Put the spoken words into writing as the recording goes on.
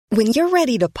When you're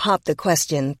ready to pop the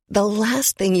question, the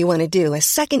last thing you want to do is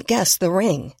second-guess the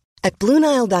ring. At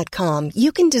BlueNile.com,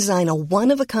 you can design a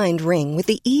one-of-a-kind ring with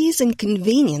the ease and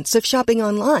convenience of shopping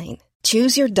online.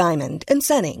 Choose your diamond and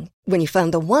setting. When you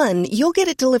find the one, you'll get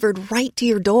it delivered right to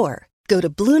your door. Go to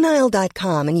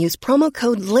BlueNile.com and use promo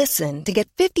code LISTEN to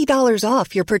get $50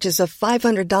 off your purchase of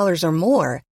 $500 or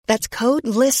more. That's code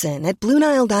LISTEN at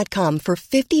BlueNile.com for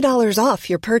 $50 off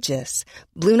your purchase.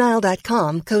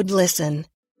 BlueNile.com, code LISTEN.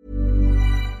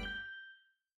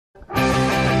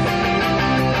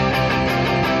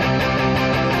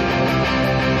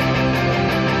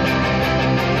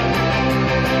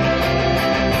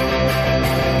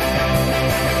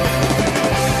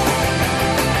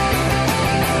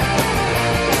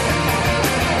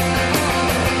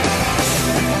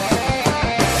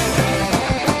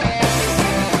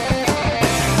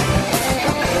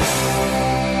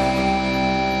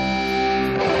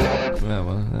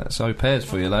 So pairs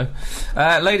for you, though.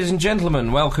 Ladies and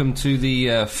gentlemen, welcome to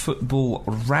the Football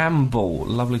Ramble.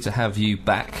 Lovely to have you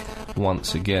back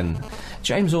once again.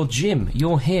 James or Jim,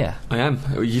 you're here. I am.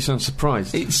 You sound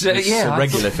surprised. It's a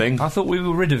regular thing. I thought we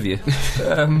were rid of you.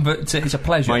 But it's a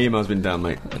pleasure. My email's been down,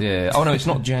 mate. Yeah. Oh, no, it's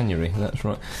not January. That's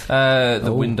right.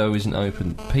 The window isn't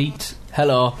open. Pete.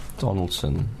 Hello.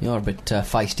 Donaldson. You're a bit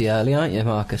feisty early, aren't you,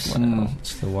 Marcus? Well,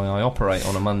 it's the way I operate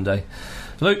on a Monday.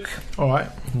 Luke. All right.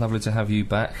 Lovely to have you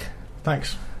back.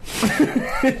 Thanks.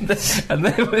 And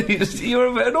then you're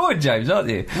a bit annoyed, James, aren't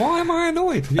you? Why am I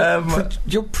annoyed?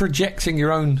 You're projecting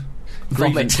your own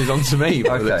grievances onto me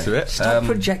by the looks of it. Stop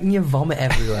projecting your vomit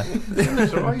everywhere.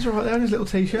 He's all right there in his little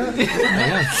t-shirt.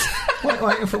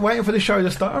 waiting for the show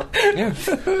to start.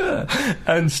 Yeah.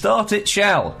 And start it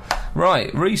shall.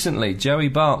 Right, recently, Joey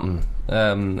Barton,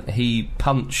 he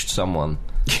punched someone.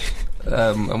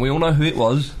 And we all know who it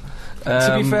was.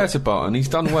 To be fair to Barton, he's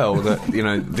done well that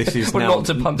this is well, now not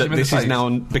to punch him in this the is face. now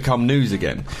become news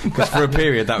again, because for a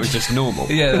period that was just normal.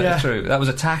 Yeah, that's true. That was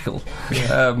a tackle.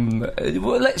 Yeah.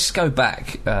 Well, let's go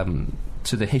back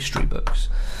to the history books.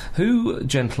 Who,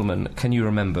 gentlemen, can you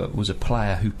remember was a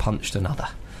player who punched another?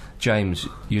 James,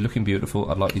 you're looking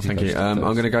beautiful. I'd like you to Thank go you. I'm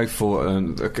going to go for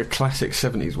a classic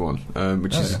 70s one,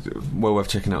 which is well worth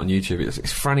checking out on YouTube. It's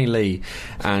Franny Lee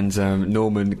and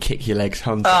Norman Kick Your Legs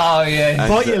Hunter. Oh, yeah.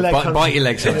 Bite Your Legs Hunter. Bite Your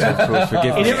Legs Hunter, of course,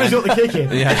 forgive me. He never got the kick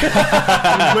in. Yeah. He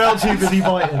was well too busy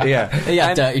biting. Yeah. He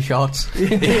had dirty shots.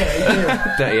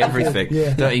 Yeah. Dirty everything.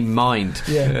 Yeah. Dirty mind.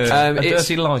 Yeah. A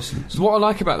dirty licence. What I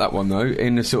like about that one, though,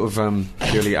 in a sort of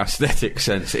purely aesthetic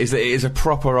sense, is that it is a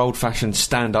proper old-fashioned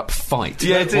stand-up fight.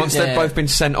 Yeah, it is. Once they've both been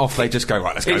sent off, they just go,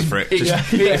 right, let's go for it.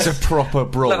 It's a proper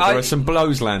brawl. Look, there are some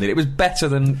blows landed. It was better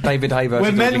than David Hay versus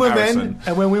When men Dudley were Harrison. men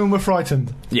and when women were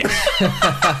frightened. Yeah.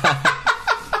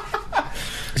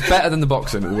 It's better than the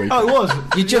boxing at the weekend. Oh, it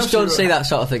was. You just don't see that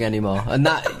sort of thing anymore, and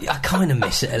that I kind of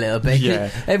miss it a little bit. Yeah.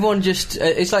 Everyone just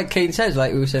it's like Keane says,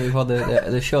 like we were saying before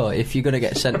the show. If you're going to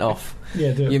get sent off, do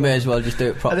it you may as well just do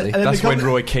it properly. And then That's when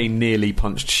Roy Keane nearly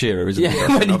punched Shearer, isn't it?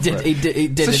 when he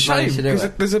didn't It's a shame, manage to do because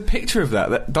it. there's a picture of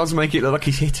that does make it look like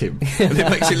he's hit him. And it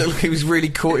makes it look like he was really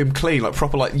caught him clean, like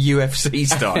proper like UFC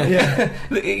style.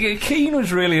 Yeah. Keane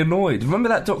was really annoyed. Remember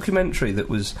that documentary that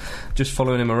was just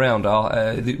following him around?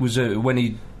 It was when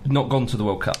he'd not gone to the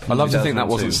World Cup. I love to think that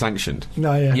 2002. wasn't sanctioned.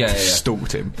 No, yeah. Yeah.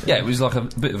 Stalked him. Yeah, it was like a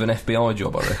bit of an FBI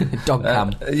job, I reckon. Dog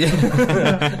cam.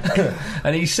 Yeah.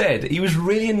 And he said he was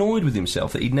really annoyed with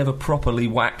himself that he'd never properly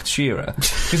whacked Shearer,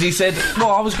 because he said, "Well,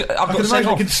 I can got sent imagine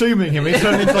off." consuming him. He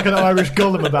turned into like an Irish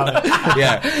golem about it.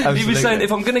 Yeah, He was absolutely. saying,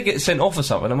 if I'm going to get sent off or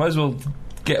something, I might as well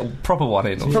get a proper one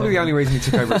in. Probably the only reason he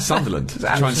took over at Sunderland to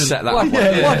try and set that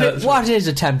up. What is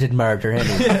attempted murder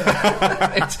anyway?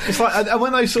 It's like, and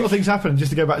when those sort of things happen, just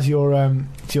to go back to your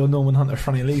Norman Hunter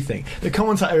Franny Lee thing, the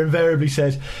commentator invariably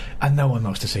says, and no one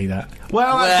likes to see that.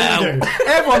 Well, actually, do.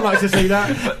 Everyone likes to see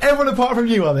that. Everyone apart from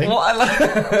you, I think. What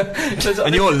I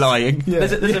And you're lying. Yeah.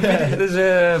 There's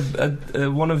a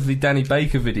one of the Danny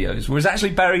Baker videos where it's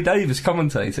actually Barry Davis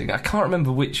commentating. I can't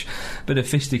remember which bit of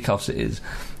fisticuffs it is,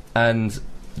 and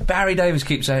Barry Davis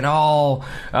keeps saying, "Oh,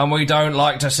 and we don't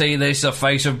like to see this, the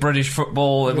face of British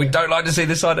football, and we don't like to see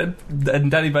this side."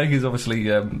 And Danny Baker's obviously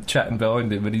chatting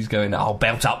behind him, and he's going, "Oh,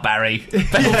 belt up, Barry,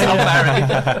 belt up, Barry."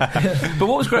 But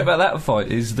what was great about that fight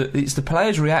is that it's the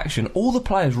players' reaction. All the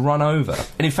players run over,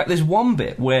 and in fact, there's one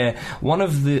bit where one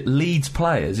of the Leeds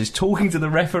players is talking to the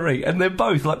referee, and they're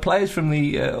both like players from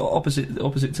the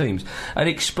opposite teams, and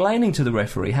explaining to the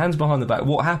referee, hands behind the back,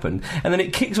 what happened, and then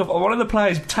it kicks off. One of the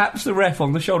players taps the ref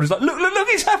on the shoulder. He's like, look,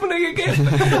 it's happening again.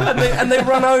 and they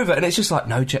run over, and it's just like,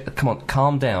 no, come on,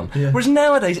 calm down. Yeah. Whereas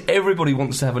nowadays, everybody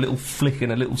wants to have a little flick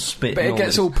and a little spit. But and it gets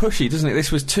this. all pushy, doesn't it?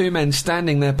 This was two men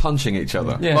standing there punching each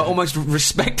other, Yeah. like, almost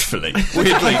respectfully.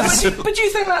 Weirdly, But do you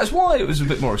think that's why it was a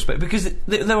bit more respect? Because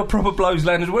there were proper blows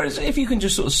landed. Whereas if you can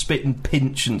just sort of spit and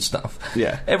pinch and stuff,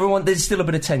 Yeah. there's still a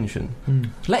bit of tension.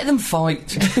 Let them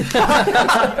fight.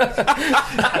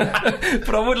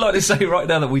 But I would like to say right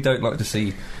now that we don't like to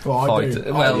see Well, I fight.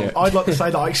 do. Well, I'd like to say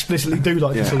that I explicitly do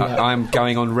like to see that. I'm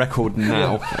going on record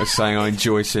now as saying I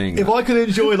enjoy seeing If that. I could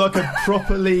enjoy like a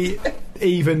properly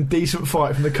even, decent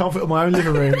fight from the comfort of my own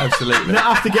living room, Absolutely.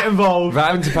 not have to get involved. Without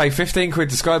having to pay 15 quid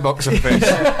to Skybox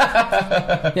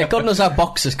office. Yeah, God knows our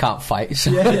boxers can't fight.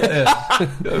 So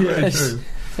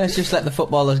let's just let the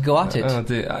footballers go at it. oh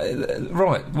dear.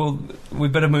 Right, well, we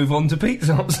better move on to Pete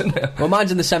Thompson now. Well,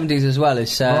 mine's in the 70s as well.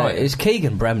 Is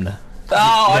Keegan Bremner.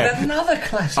 Oh, Yeah. and another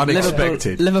classic.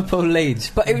 Unexpected. Liverpool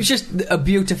Leeds. But it was just a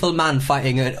beautiful man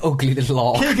fighting an ugly little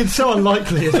orc. Keegan's so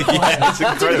unlikely as a player. It's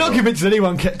You're incredible. not convinced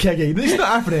anyone, Keggy. This is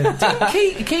not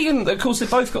happening. Keegan, of course, they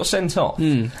both got sent off,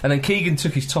 and then Keegan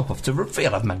took his top off to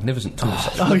reveal a magnificent torso.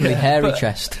 Oh, Ugly yeah. hairy But-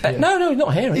 chest. No,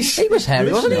 not hairy. He was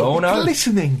hairy, wasn't he? No, no.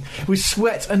 Glistening with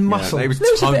sweat and muscle. they was There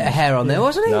was a bit toned. of hair on there,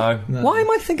 wasn't he? No. Why am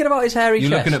I thinking about his hairy You're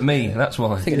chest? looking at me, that's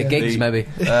why. Thinking of gigs, The- maybe.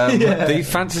 The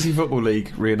Fantasy Football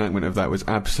League reenactment of that was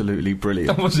absolutely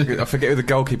brilliant. Was it? I forget who the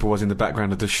goalkeeper was in the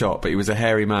background of the shot, but he was a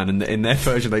hairy man, and in their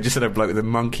version they just had a bloke with a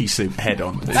monkey suit head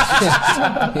on.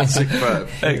 It's superb.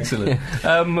 Excellent.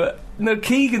 No,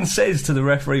 Keegan says to the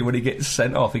referee when he gets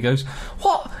sent off, he goes,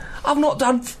 "What? I've not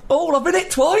done all. I've been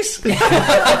hit twice."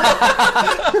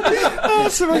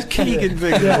 That's the most Keegan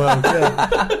thing in the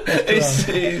world. It's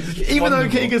Even though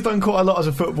wonderful. Keegan's done quite a lot as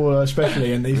a footballer,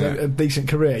 especially, and he's had a decent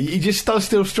career, he just does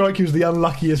still strike you as the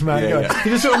unluckiest man Yeah, going. yeah.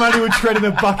 He's the sort of man who would tread in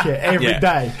a bucket every Yeah.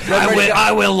 day.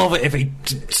 I will love it if he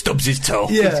stubs his toe.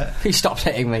 Yeah. He stopped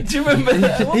hitting me. Do you remember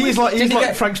that? He's like Didn't he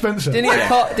get- Frank Spencer. Didn't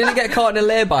he get caught in a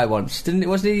lay-by once?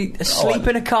 Wasn't he asleep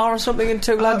in a car or something? And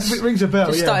two lads it rings a bell.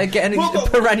 just yeah. started getting Well, a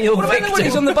perennial What about when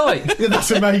he's on victim. the bike? Yeah,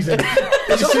 that's amazing.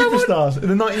 It's superstars in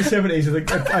the 1970s.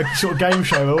 A sort of game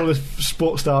show where all the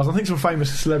sports stars, I think some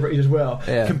famous celebrities as well,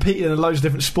 Yeah. competed in loads of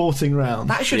different sporting rounds.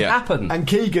 That should Yeah. happen. And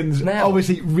Keegan's Now.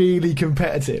 obviously really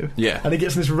competitive. Yeah. And he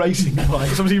gets in this racing bike.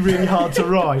 It's obviously really hard to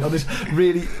ride on this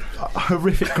really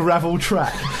horrific gravel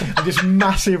track. And just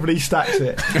massively stacks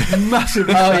it.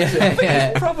 Massively Oh stacks it.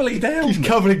 yeah. Probably down. He's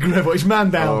covered in gravel. He's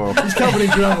man down. Oh. He's covered in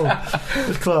gravel.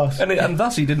 It's class. And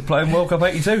thus he didn't play in World Cup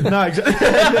 '82. No,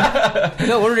 exactly.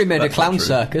 No wonder he made a That's clown not true.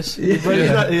 circus.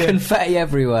 Yeah. Confetti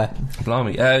everywhere.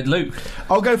 Blimey. Luke.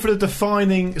 I'll go for the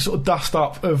defining sort of dust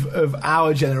up of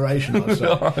our generation, I'd say,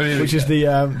 Oh, here we which is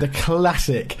the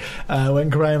classic when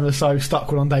Graham Lasso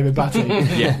stuck one on David Batty.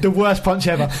 The worst punch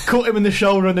ever. Caught him in the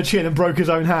shoulder and the chin and broke his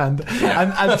own hand.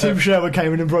 And Tim Sherwood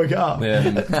came in and broke it up. Yeah.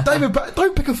 David,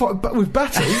 don't pick a fight with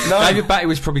Batty. David Batty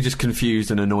was probably just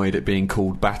confused and annoyed at being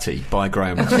called Batty by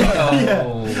Graham.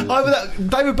 Oh. Either that,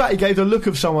 David Batty gave the look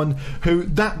of someone who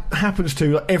that happens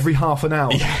to like, every half an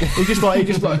hour. He just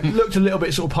looked a little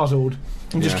bit sort of puzzled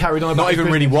and just carried on. about Not his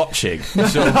even really business. watching.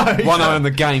 Sort of one eye on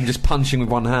the game, just punching with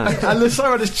one hand. And Lasso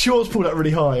had his shorts pulled up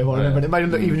really high, if I remember, and it made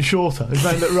him look even shorter. It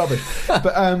made him look rubbish.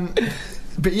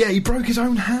 But yeah, he broke his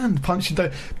own hand punching.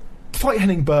 Fight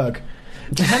Henning Berg.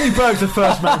 Henning Berg's the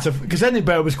first man to, because Henning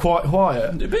Berg was quite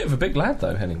quiet. A bit of a big lad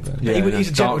though, Henningberg. Yeah, He's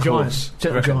a gentle dark giant. horse.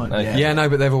 Gentle Reckon? giant. Okay. Yeah, no,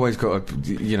 but they've always got a.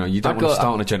 You know, you don't I've want to got-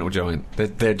 start on a gentle giant.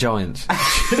 They're giants.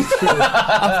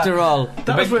 After all,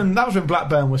 That was when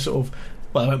Blackburn was sort of.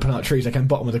 Well, they won't put out trees. They came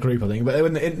bottom of the group, I think. But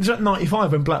it was at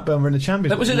 '95 when Blackburn were in the Champions.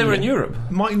 That was it. They were in Europe.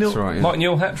 Mike Neal, That's right. Yeah. Mike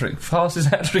Newell hat-trick, fastest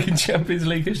hat-trick in Champions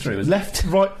League history. Was left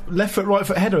foot, right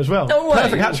foot header as well. No way.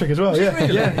 Perfect hat trick as well. Yeah,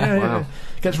 Really? yeah. Wow.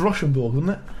 Against Rochenborg, wasn't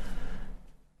it?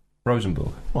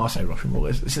 Rosenborg. Well, I say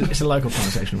Rochenborg. It's a local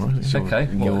pronunciation, right? It's okay.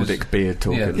 Nordic beard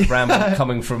talking. Yeah, ramble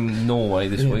coming from Norway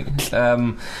this week.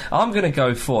 I'm going to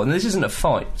go for, and this isn't a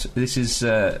fight. This is,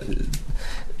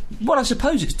 well, I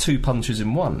suppose it's two punches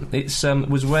in one. It's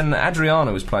was when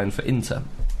Adriano was playing for Inter.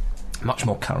 Much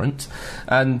more current,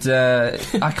 and I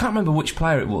can't remember which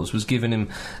player it was giving him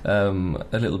a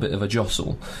little bit of a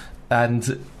jostle,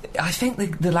 and I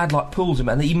think the lad like pulls him,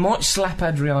 and he might slap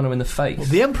Adriano in the face. Well,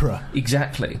 the Emperor.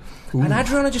 Exactly. And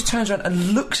Adriano just turns around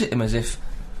and looks at him as if,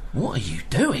 what are you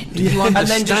doing? Do you And then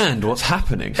just- understand what's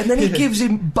happening? And then he gives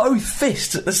him both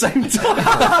fists at the same time.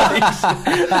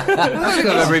 I don't think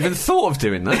I've ever even thought of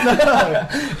doing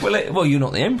that. well, you're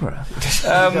not the emperor. It's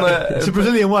a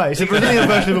Brazilian way. It's a Brazilian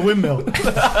version of a windmill.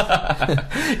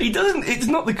 He doesn't. It's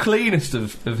not the cleanest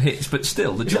of hits, but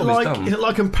still, the Is it job like is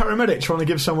done. a paramedic trying to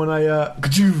give someone a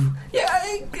kajoo? Yeah,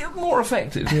 more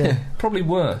effective. Yeah. Probably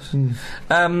worse.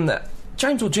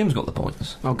 James or Jim's got the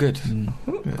points. Oh, good.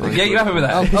 Yeah, you happy with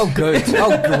that? Oh, good.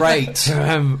 Oh, great.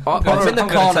 I'm in the going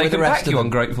corner to take with the him rest back, of you them.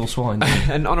 ungrateful swine.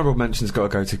 An honourable mention's got to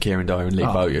go to Kieran Dyer and Lee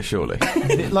Bowyer, surely.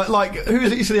 like who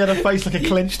was it? You said he had a face like a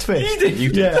clenched fist. You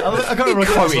did. Yeah, I can't remember.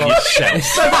 Quoting your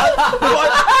chest.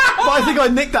 But I think I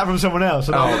nicked that from someone else.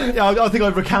 And I think I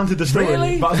recounted the story.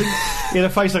 Really? But I think he had a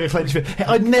face like a clenched fist.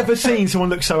 I'd never seen someone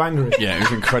look so angry. Yeah, it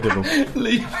was incredible.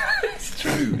 It's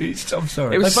true. I'm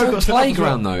sorry. It was They both so got set up as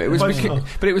playground, well. though. It was, Both got-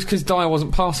 but it was because Dyer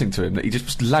wasn't passing to him that he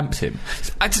just lamped him.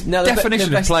 It's No, the definition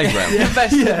be- the of playground.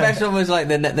 The best one was like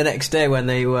the next day when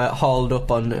they were hauled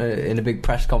up on in a big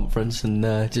press conference and they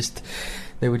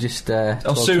were just told to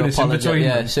Souness in apologise. between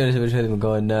Yeah, them. Souness in between them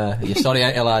going, "You're sorry,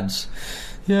 ain't you, lads?"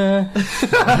 Yeah,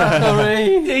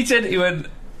 sorry. He went,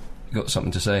 got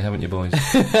something to say, haven't you, boys?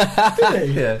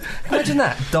 Really? Yeah. Imagine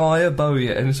that. Dyer,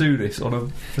 Bowyer and Souness on a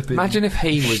flipping... Imagine if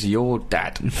he was your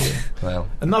dad. Well,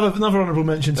 Another honourable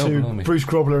mention to blimey. Bruce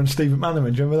Grobbler and Steve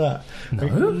McManaman. Do you remember that?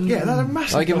 No. Yeah, that was a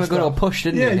massive. I give him a good bust old up. push,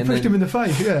 didn't Yeah, he? he And pushed then- him in the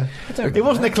face. Yeah, it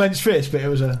wasn't a clenched fist, but it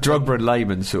was a. Drogba and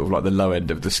Lehman sort of like the low end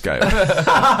of the scale.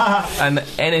 and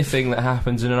anything that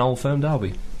happens in an old firm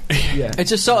derby. Yeah. It's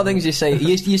just sort of things you see.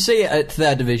 You see it at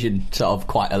their division sort of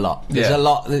quite a lot. There's Yeah. a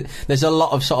lot. There's a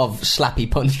lot of sort of slappy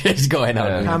punches going on.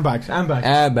 Yeah. Handbags.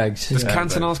 Airbags. Does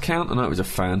Cantona's count? I know it was a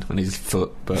fan on his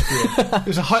foot, but It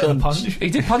was a height of the punch. He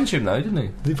did punch him, though, didn't he?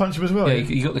 Did he punch him as well? Yeah,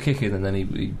 he got the kick in and then he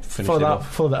finished Follow it that off. up.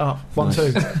 Follow that up.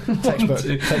 1-2.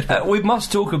 Textbook. We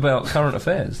must talk about current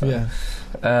affairs, though.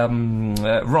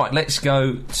 Yeah. Right, let's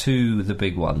go to the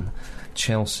big one.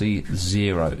 Chelsea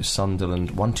 0,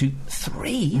 Sunderland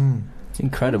 1-2-3.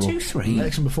 Incredible. 1-2-3.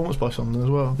 Excellent performance by Sunderland as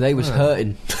well. They was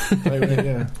hurting.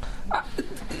 Yeah.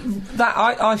 That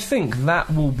I think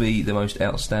that will be the most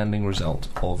outstanding result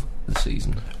of the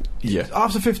season. yeah.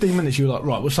 After 15 minutes, you were like,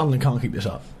 right, well, Sunderland can't keep this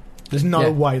up. There's no Yeah.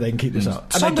 way they can keep this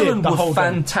up. And they did Sunderland the were whole game.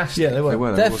 fantastic. Yeah, they were. They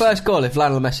were. Their They first goal, if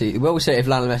Lionel Messi, we always say if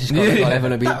Lionel Messi scored, Yeah. they're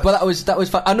going to be. But that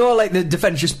was. I know, like the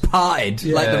defence just parted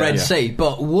like the Red Yeah. Sea,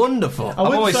 but wonderful. I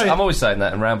wouldn't say- I'm always saying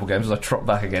that in Ramble games as I trot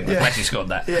back again. Yeah. Messi scored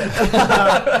that.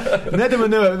 Nedum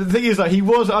Manua, the thing is, like, he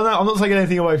was. I'm not taking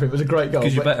anything away from him. It was a great goal.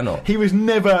 'Cause you but better not. He was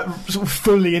never sort of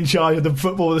fully in charge of the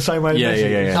football the same way. Yeah, as Messi. yeah,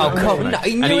 yeah, yeah. Oh, come on. No,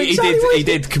 he And knew exactly what he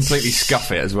did completely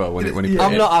scuff it as well when he put Yeah. it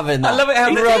I'm in. not having that. I love it how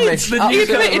He the rubbish. the Absolute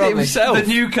Newcastle, rubbish. himself. the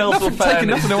Newcastle Nothing fan taking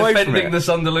is nothing away from defending it. the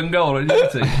Sunderland goal at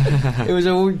Unity. It was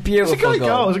a It beautiful was a great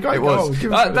goal. It was a great It goal. was. Give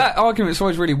him credit. That argument's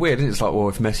always really weird, isn't it? It's like, well,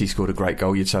 if Messi scored a great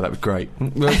goal, you'd say that was great.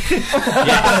 Yes,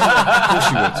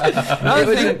 of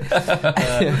course you would.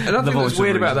 Another thing voice that's of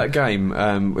weird reason. about that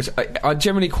game, which I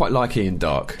generally quite like Ian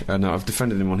Dark. I know I've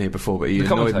defended him on here before, but he The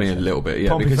annoyed me a commentator. little bit. Yeah,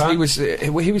 Pompey because fan.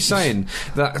 he was saying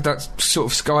that sort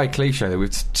of Sky cliche that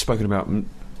we've spoken about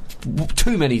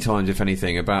too many times, if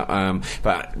anything, about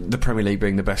the Premier League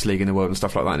being the best league in the world and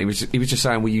stuff like that. And he was just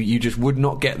saying, well, you just would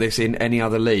not get this in any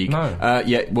other league. No.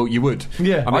 Yeah, well, you would.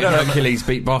 Yeah. I mean, I don't know. Hercules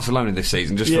beat Barcelona this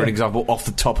season, just for Yeah. an example, off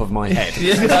the top of my head.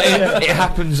 Yeah. It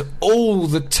happens all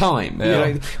the time. Yeah. You know,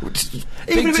 Even big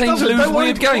if it teams doesn't, lose don't worry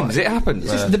weird about games. It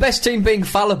happens. The best team being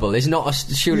fallible is not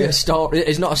surely Yeah. a star.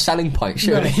 Is not a selling point.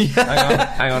 Surely.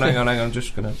 hang on. I'm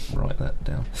just going to write that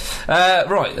down.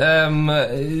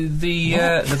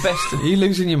 The best. Are you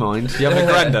losing your mind? You having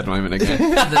a granddad moment again?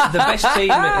 The best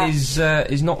team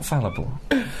is not fallible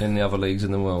in the other leagues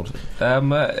in the world.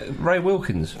 Ray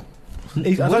Wilkins. I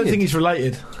don't think he's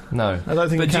related. No. I don't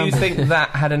think But he do can you be. think that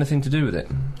had anything to do with it?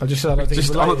 I just said I don't think Just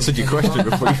he's related. answered your question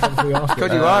before you asked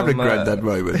God, it. you are a Um, granddad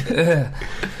moment.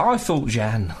 I thought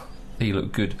Jan, he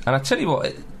looked good. And I tell you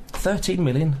what, 13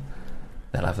 million,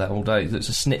 they'll have that all day. It's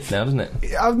a sniff now, doesn't it?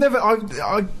 I've never.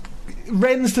 I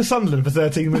Rennes to Sunderland for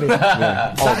 13 million.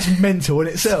 That's mental in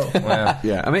itself. Wow.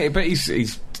 Yeah, I mean, but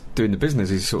he's doing the business.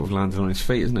 He's sort of landed on his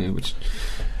feet, isn't he? Which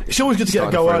It's always good to get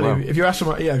a Started goal very early. well. If you're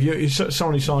someone, if you're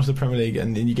someone who signs to the Premier League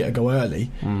and you get a goal early,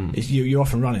 you're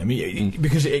off and running. I mean,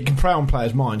 because it can prey on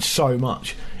players' minds so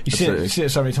much. You see Absolutely. it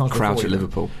so many times. Crouch before, at you know.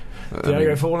 Liverpool.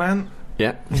 Diego Forlan.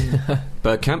 Yeah.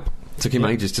 Bergkamp. Took him Yeah.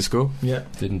 ages to score. Yeah.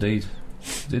 Did indeed.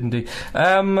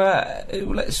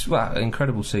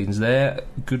 Incredible scenes there.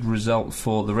 Good result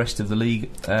for the rest of the league.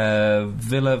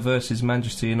 Villa versus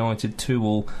Manchester United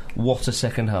 2-2. What a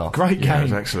second half. Great Yeah, it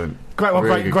was game. excellent. Great, well,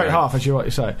 Really good great game. half, as you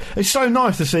rightly say. It's so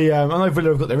nice to see. I know Villa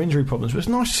have got their injury problems, but it's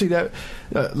nice to see that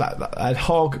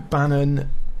Hogg, Bannon,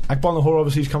 Agbonahor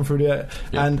obviously has come through there,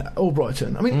 Yeah. and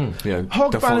Albrighton. I mean, Yeah,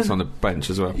 Hogg, Defon's Bannon, on the bench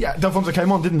as well. yeah, Delfonso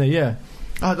came on, didn't he? Yeah.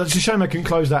 It's a shame they couldn't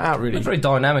close that out. They're Really. very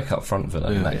dynamic up front,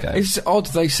 Villa, in that game. It's odd.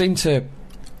 They seem to.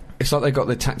 It's like they got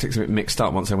their tactics a bit mixed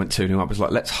up once they went 2-0 up. It's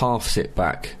like, let's half sit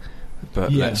back,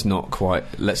 but Yeah. let's not quite.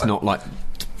 Let's not like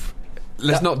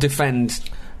let's not defend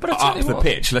But I tell up you the what.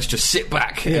 pitch. Let's just sit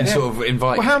back and Yeah. sort of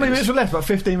invite. Well, how many you. minutes were left? About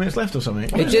 15 minutes left or something.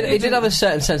 It did have a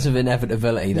certain sense of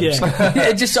inevitability. Though. Yeah.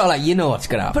 It just sort of like, you know what's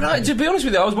going to happen. But to be honest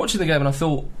with you, I was watching the game and I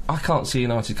thought, I can't see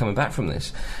United coming back from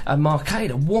this. And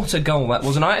Marcada, what a goal that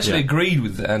was. And I actually agreed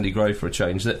with Andy Gray for a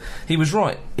change, that he was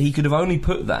right. He could have only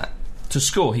put that to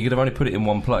score, he could have only put it in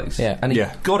one place. Yeah. And he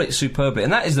got it superbly.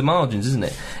 And that is the margins, isn't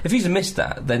it? If he's missed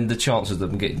that, then the chances of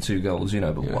them getting 2 goals, you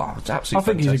know, but wow, it's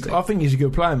absolutely fantastic. I think he's a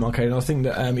good player, Marcade, and I think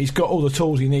that he's got all the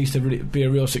tools he needs to really be a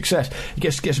real success. He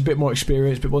gets a bit more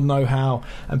experience, a bit more know-how,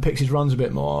 and picks his runs a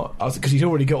bit more, because he's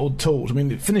already got all the tools. I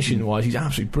mean, finishing-wise, he's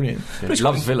absolutely brilliant. Yeah. He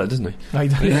loves Villa, doesn't he? No, he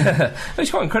don't. Yeah,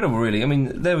 it's quite incredible, really. I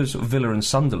mean, there was sort of Villa and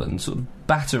Sunderland sort of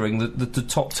battering the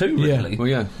top 2, really. Well,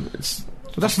 yeah. It's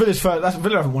Well, that's Villa's first.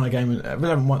 Villa haven't won a game.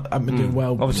 Villa haven't been doing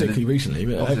well, Obviously particularly recently.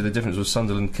 But Obviously, the difference was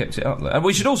Sunderland kept it up there. And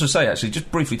we should also say, actually, just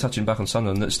briefly touching back on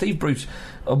Sunderland, that Steve Bruce,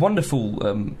 a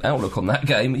wonderful outlook on that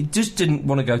game. He just didn't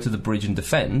want to go to the bridge and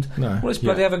defend. No. Well, let's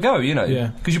bloody have a go, you know.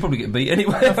 Yeah. Because you probably get beat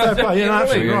anyway. fair play, yeah, You know what I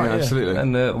absolutely mean? right, yeah. absolutely.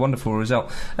 And a wonderful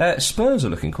result. Spurs are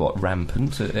looking quite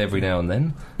rampant every now and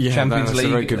then. Yeah, Champions that's League.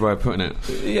 a very good way of putting it.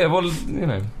 Yeah, well, you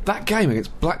know, That game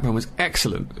against Blackburn was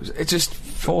excellent. It just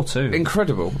 4-2.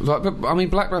 incredible. Like, but, I mean,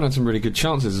 Blackburn had some really good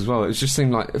chances as well. It just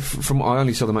seemed like, from I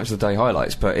only saw the match of the day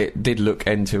highlights, but it did look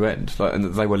end to end,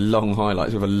 and they were long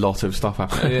highlights with a lot of stuff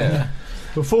happening. Yeah.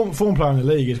 Well, form player in the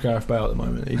league is Gareth Bale at the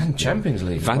moment. And Champions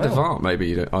League. Van as der well. Vaart,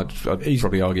 maybe. I'd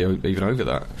probably argue even over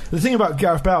that. The thing about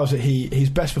Gareth Bale is that his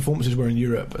best performances were in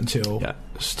Europe until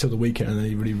the weekend, and then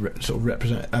he really sort of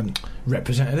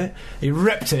represented it. He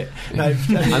repped it.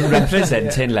 I'm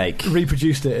representing, like.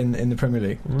 Reproduced it in the Premier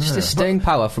League. Just his staying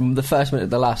power from the first minute to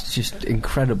the last is just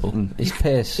incredible. His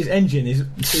pace. His engine is.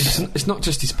 It's not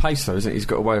just his pace, though, is it? He's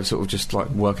got a way of sort of just like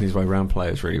working his way around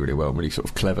players really, really well, really sort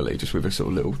of cleverly, just with a sort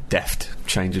of little deft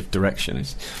change of direction.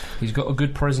 He's got a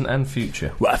good present and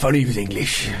future. Well, if only he was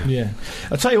English. Yeah.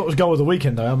 I'll tell you what was goal of the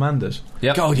weekend, though, Amanda's.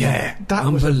 Yep. God, yeah.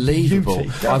 That was a Unbelievable. beauty.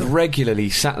 That was- I've regularly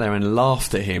sat there and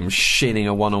laughed at him shinning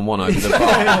a one-on-one over the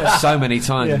bar so many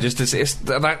times. Yeah. And just that's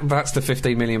the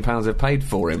 £15 million they've paid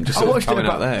for him, just I sort of watched it coming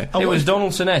about- out there. I It was watched-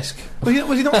 Donaldson-esque.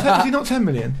 Was he not 10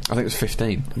 million? I think it was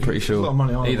 15, I'm pretty It's a lot of sure.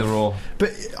 money, Either or.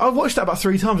 But I watched that about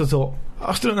 3 times. I thought,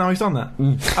 I still don't know how he's done that.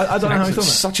 I don't know how he's done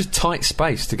that. Such a tight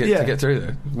space to get Yeah. to get through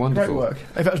there. Wonderful. Great work.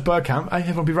 If that was Bergkamp,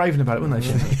 everyone would be raving about it, wouldn't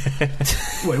they?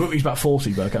 Well, he's about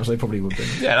 40, Bergkamp, so they probably would be.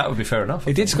 Yeah, that would be fair enough.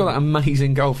 He did score that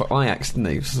amazing goal for Ajax, didn't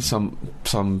he? It was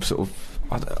some sort of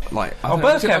Bergkamp, like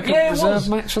yeah, a it reserve was.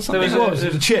 match or There something. was It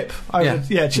was a chip.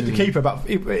 Chip the keeper about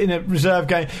in a reserve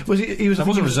game. He was That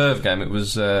wasn't a reserve game, it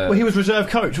was... Well, he was reserve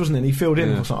coach, wasn't he? And he filled in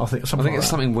Yeah. or something. I think I something think like it's that.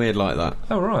 something weird like that.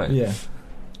 Oh, right. Yeah,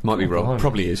 Might be wrong. blimey.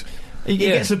 Probably is. he Yeah.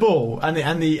 gets the ball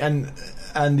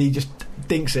and he just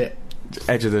dinks it.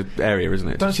 Edge of the area, isn't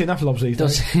it? Don't see enough lobs these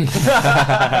days.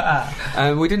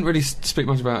 We didn't really speak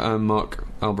much about Mark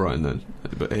Albrighton then,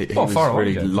 but he was far away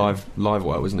really ago. live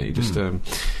wire, wasn't he? Just No,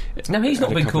 he's had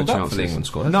not a been couple of called up for the chances. England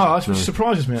squad. has No, he? which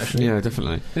surprises me actually. yeah,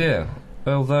 definitely. Yeah.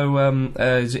 Although,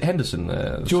 is it Henderson?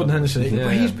 Jordan Henderson. Yeah.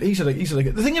 But he's a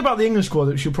good. The thing about the England squad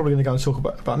that you're probably going to go and talk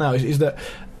about now is that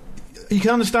you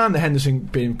can understand the Henderson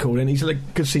being called in. He's had a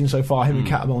good season so far. Him and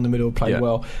Catamol in the middle played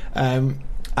well.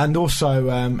 And also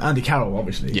Andy Carroll,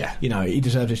 obviously. Yeah. You know, he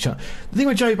deserves his chance. The thing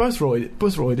with Joey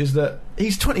Boothroyd is that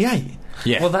he's 28.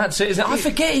 Yeah. Well, that's it. Isn't it? I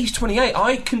forget he's 28.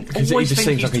 I can Because always he just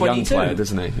think seems he's like a young 22. player,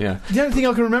 doesn't he? Yeah. The only thing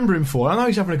I can remember him for, I know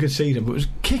he's having a good season, but was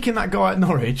kicking that guy at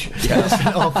Norwich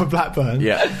sent off for Blackburn.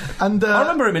 Yeah. And I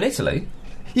remember him in Italy.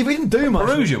 yeah, but he didn't do much.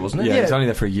 Perugia, wasn't he? Yeah, Yeah. he was only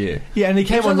there for a year. Yeah, and he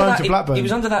came on loan to Blackburn. He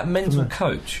was under that mental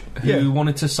coach who Yeah.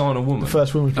 wanted to sign a woman. the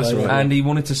first women's That's player. right. And he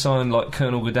wanted to sign like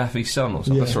Colonel Gaddafi's son or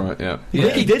something. Yeah. That's right, yeah.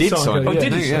 He did sign. Oh, yeah.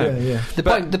 did he? Yeah.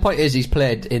 The point is he's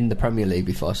played in the Premier League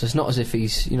before, so it's not as if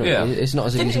he's Yeah. it's not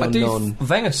as if he's an unknown.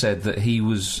 Wenger said that he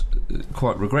was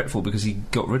quite regretful because he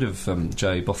got rid of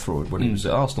Jay Bothroyd when he was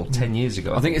at Arsenal 10 years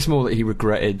ago. I think it's more that he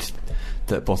regretted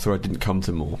that Bothroyd didn't come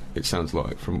to more, it sounds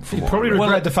like, from He what probably I read.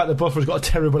 regretted the fact that Buffer's got a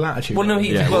terrible attitude. Well, no,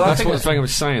 he. Yeah, well, I that's think what Wenger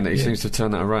was saying, that he seems to have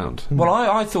turned that around. Well,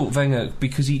 I thought Wenger,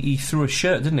 because he threw a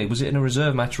shirt, didn't he? Was it in a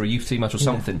reserve match or a youth team match or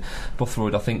something?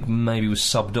 Bothroyd, I think, maybe was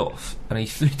subbed off, and he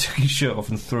took his shirt off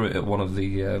and threw it at one of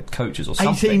the coaches or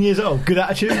something. 18 years old, good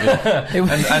attitude. I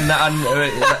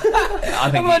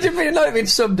think Imagine being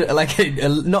subbed at like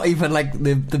not even like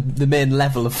the main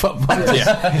level of football.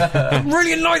 I'm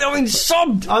really annoyed I'm being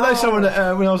subbed. I know someone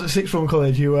when I was at sixth form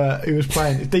college who was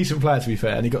playing, a decent player to be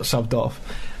fair, and he got subbed off,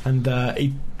 and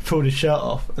he pulled his shirt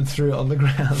off and threw it on the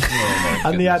ground.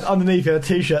 And he had underneath he had a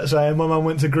t-shirt saying, "My mum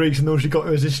went to Greece and all she got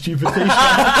me was this stupid t-shirt."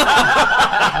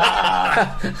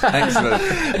 Excellent.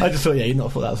 I just thought, yeah, you'd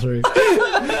not thought that through.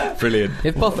 Brilliant.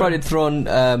 If Bothroyd had thrown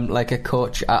like a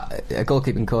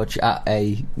goalkeeping coach at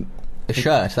a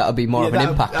shirt, that would be more of an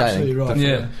impact. Absolutely I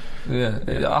think. right.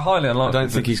 Yeah, highly unlikely. I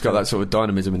don't think he's got that sort of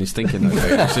dynamism in his thinking, though.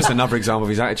 It's just another example of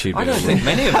his attitude. I don't think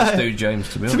many of us do,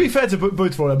 James, to be honest. To be fair to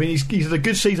Bothroyd, I mean, he's had a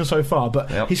good season so far,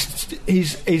 but his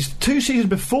 2 seasons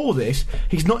before this,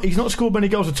 he's not scored many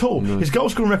goals at all. No. His goal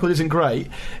scoring record isn't great.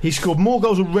 He's scored more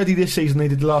goals already this season than he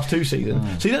did the last 2 seasons.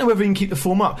 So you don't know whether he can keep the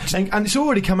form up. And it's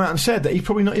already come out and said that he's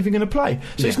probably not even going to play.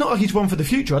 So it's not like he's one for the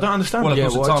future. I don't understand. Well, of that.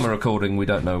 course, at the time of recording, we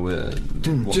don't know.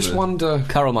 Wonder.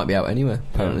 Carroll might be out anyway,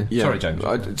 apparently. Yeah, Sorry,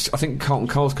 James. I think Carlton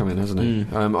Cole's come in, hasn't he?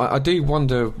 I do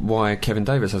wonder why Kevin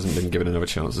Davis hasn't been given another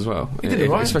chance as well. He did it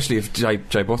right. Especially if Jay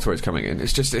Bothroyd's coming in.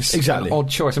 It's Exactly. an odd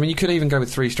choice. I mean, you could even go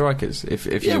with 3 strikers if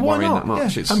you're why worrying not? that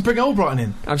much. Yeah. And bring Albrighton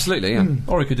in. Absolutely, yeah.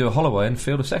 Or he could do a Holloway and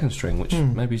field a second string, which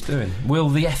maybe he's doing. Will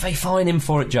the FA fine him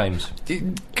for it, James?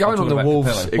 Going on the Wolves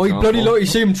Capello. example, Oh, you bloody lot, you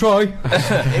see him try.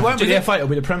 It won't be the FA, it'll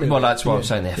be the Premier League. Well, that's what I'm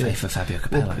saying, the FA for Fabio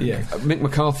Capello. Yeah. Mick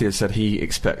McCarthy has said he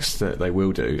expects that they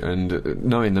will do, and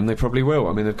knowing them, they probably will.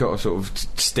 I mean, they've got to sort of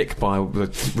stick by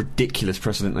the ridiculous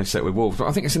precedent they've set with Wolves, but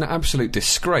I think it's an absolute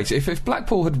disgrace. If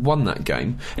Blackpool had won that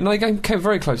game, and they came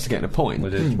very close to getting a point,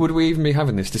 would we even be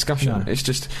having this discussion? No. It's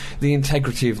just the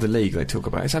integrity of the league they talk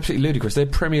about. It's absolutely ludicrous. They're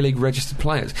Premier League registered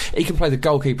players. He can play the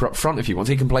goalkeeper up front if he wants.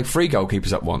 He can play 3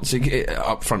 goalkeepers up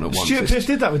front at once. Stuart Pearce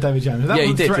did that with David James. That he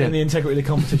would did, threaten the integrity of the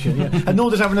competition. Yeah. And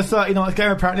nor does having a 39th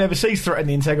game apparently overseas threaten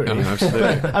the integrity. No,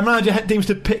 absolutely. A manager seems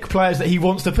to pick players that he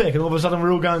wants to pick, and all of a sudden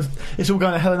it's all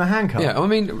going to hell in a handcuff. Yeah, I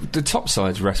mean, the top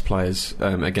sides rest players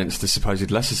against the supposed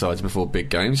lesser sides before big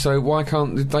games, so why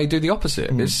can't they do the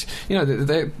opposite? It's,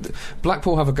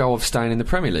 Blackpool have a goal of staying in the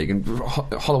Premier League, and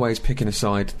Holloway's picking a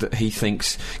side that he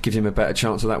thinks gives him a better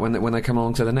chance of that when they come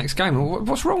along to the next game.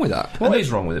 What's wrong with that? What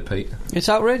is wrong with it, Pete? It's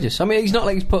outrageous. I mean, he's not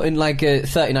like he's putting like a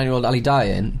 39-year-old Ali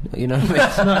Dyer in. You know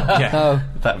what I mean? Yeah,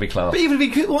 that'd be class. But even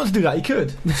if he wants to do that, he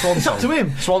could. It's up to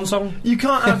him. Swan song. You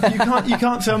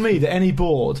can't tell me that any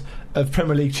board of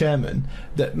Premier League chairman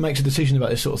that makes a decision about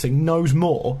this sort of thing knows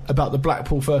more about the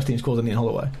Blackpool first team squad than Ian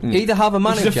Holloway. Either have a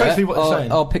manager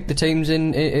or pick the teams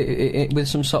in with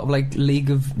some sort of like league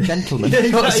of gentlemen.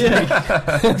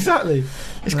 Exactly.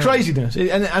 It's craziness.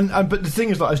 But the thing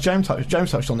is, like, as James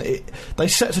touched on, they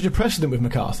set such a precedent with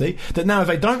McCarthy that now if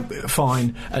they don't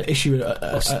issue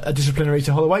a disciplinary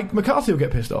to Holloway, McCarthy will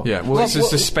get pissed off. Yeah, it's a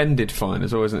suspended fine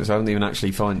as well, isn't it? So I haven't even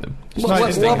actually fined them. What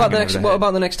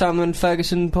about the next time when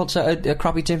Ferguson puts out a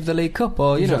crappy team for the League Cup?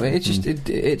 Or it's just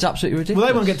it's absolutely ridiculous.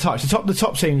 Well, they won't get touched. The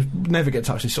top teams never get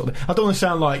touched. This sort of thing. I don't want to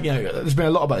sound like there's been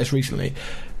a lot about this recently.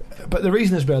 But the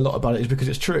reason there's been a lot about it is because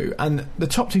it's true, and the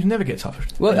top teams never get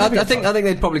touched. Well, I think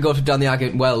they'd probably go down the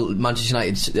argument. Well, Manchester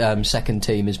United's second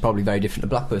team is probably very different to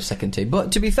Blackpool's second team.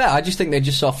 But to be fair, I just think they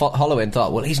just saw Holloway and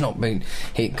thought, well, he's not been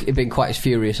quite as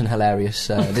furious and hilarious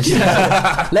this season.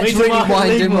 Let's really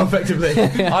wind him up effectively.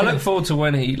 I look forward to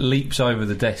when he leaps over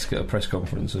the desk at a press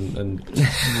conference and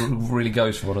really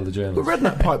goes for one of the journalists. But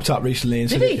Redknapp piped up recently and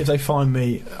said, if they find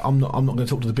me, I'm not going to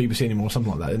talk to the BBC anymore, or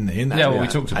something like that, didn't he? We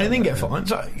talked about it. And he didn't that, get fined.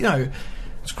 So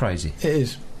it's crazy. It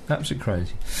is. Absolutely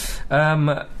crazy.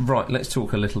 Right, let's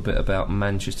talk a little bit about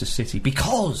Manchester City,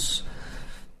 because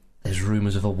there's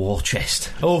rumours of a war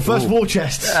chest. Oh, first war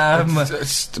chest.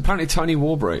 It's apparently Tony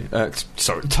Warbury.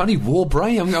 Tony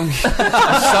Warbury? I'm so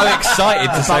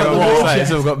excited to say what I'm going to say.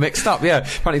 It's all got mixed up. Yeah,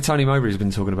 apparently Tony Mowbray's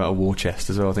been talking about a war chest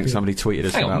as well. I think somebody tweeted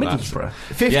us about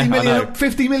that.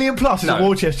 50 million plus is a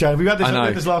war chest, Joe. We've had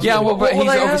this last week. Yeah, well, but he's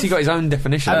obviously got his own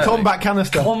definition. A combat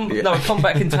canister. A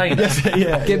combat container. He'll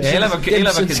have a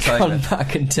container. Combat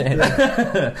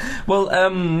container. Well,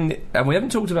 and we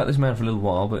haven't talked about this man for a little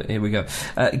while, but here we go.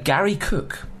 Gary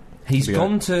Cook. He's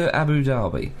gone to Abu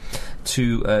Dhabi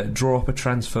to draw up a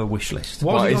transfer wish list.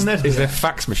 Is their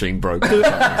fax machine broken? Do it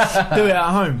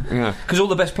at home. Yeah, because all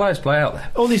the best players play out there.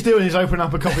 All he's doing is opening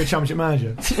up a copy of Championship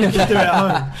Manager. Just do it at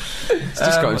home. He's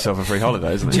just got himself a free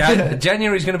holiday, isn't he?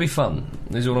 January's going to be fun.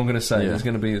 Is all I'm going to say. Yeah. There's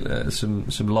going to be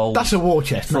some lols. That's a war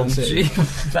chest.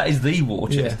 That is the war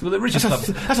chest. Yeah. Well,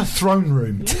 that's a throne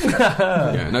room.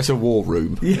 Yeah, no, it's a war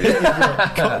room.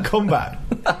 Yeah, combat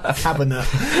cabinet.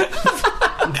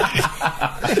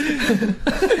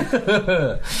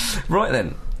 Right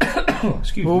then.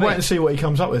 Excuse me. We'll wait and see what he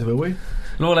comes up with, will we?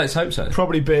 No, let's hope so.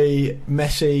 Probably be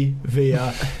Messi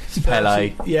via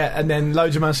Pele. Yeah, and then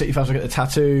loads of Man City fans will get the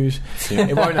tattoos. Yeah.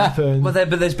 It won't happen. But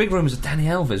there's big rumours of Dani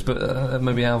Alves, but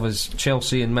maybe Alves,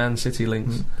 Chelsea and Man City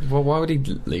links. Well, why would he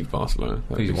leave Barcelona?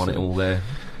 Because he won it all there.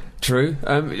 True.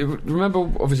 Remember,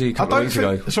 obviously, a couple of weeks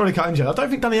ago. Sorry to cut in, Joe. I don't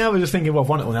think Danny Alves was thinking, well, I've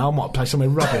won it all now, I might play somewhere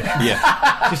rubbish.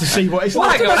 Yeah. Just to see what it's Well,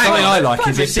 like. hang on, Something I like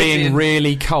is it Sitting. being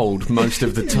really cold most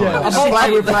of the time. Yeah, I've just play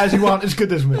always- with players who aren't as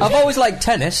good as me. I've always liked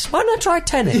tennis. Why not try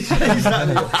tennis?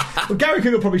 Exactly. Well, Gary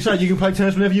Cook will probably say you can play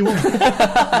tennis whenever you want. You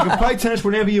can play tennis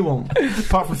whenever you want,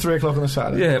 apart from 3 o'clock on a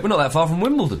Saturday. Yeah, we're not that far from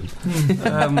Wimbledon.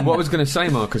 What I was going to say,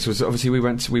 Marcus, was obviously we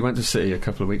went to City a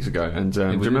couple of weeks ago, and do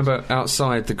you remember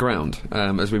outside the ground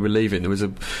as we were leaving, there was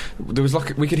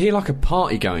like we could hear like a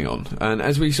party going on, and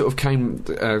as we sort of came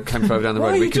further down the Why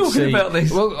road, are we you could talking see. about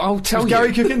this? Well, I'll tell Was you.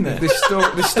 Gary Cook in there?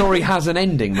 This story has an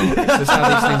ending, Marcus. That's how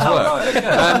these things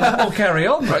work. We'll carry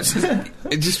on. Right, so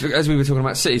it just as we were talking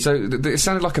about City, so it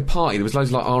sounded like a party. There was loads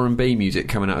of like R&B music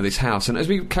coming out of this house, and as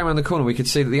we came around the corner, we could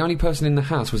see that the only person in the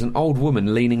house was an old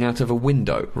woman leaning out of a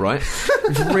window. Right,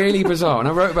 it's really bizarre. And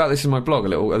I wrote about this in my blog a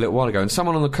little while ago, and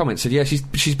someone on the comments said, "Yeah,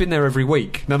 she's been there every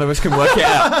week. None of us can work it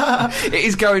out. It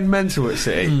is going mental at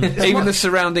City. Even the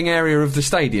surrounding area of the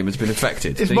stadium has been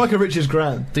affected." It's Michael Richards'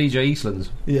 grand. DJ Eastlands.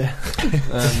 Yeah.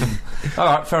 All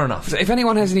right, fair enough. So if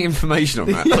anyone has any information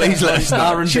on that, please let us know.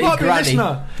 R&B She might be a granny.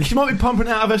 listener. She might be pumping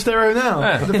out of her stereo now.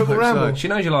 Yeah. The football ramble. She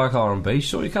knows you like R&B. She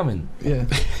saw you coming. Yeah.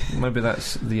 Maybe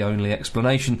that's the only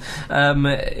explanation.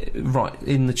 Right,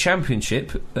 in the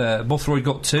Championship, Bothroyd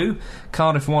got 2,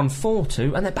 Cardiff won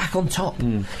 4-2, and they're back on top.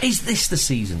 Is this the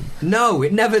season? No,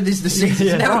 it never is the season.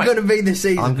 Yeah. It's never Right. going to be the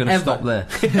season. I'm going to ever. stop there.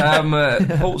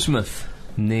 Portsmouth,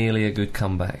 nearly a good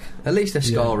comeback. At least they're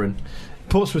scoring.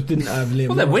 Portsmouth didn't have Liam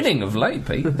Well, they're Lawrence. winning of late,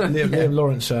 Pete. Liam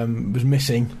Lawrence was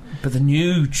missing. But the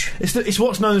Nuge. It's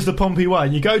what's known as the Pompey way.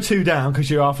 You go 2 down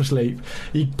because you're half asleep.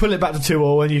 You pull it back to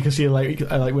 2-2 and you can see a late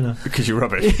winner. Because you're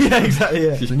rubbish. Yeah, exactly.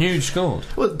 Yeah. The Nuge scored.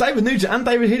 Well, David Nugent and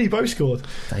David Healy both scored.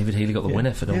 David Healy got the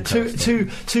winner for Doncaster.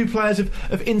 Two players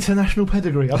of international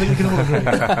pedigree. I think we can all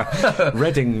agree.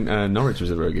 Reading Norwich was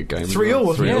a very good game. 3-3,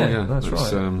 wasn't it? Yeah, that's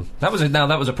right. That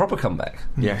was a proper comeback.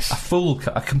 Yes.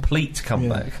 A complete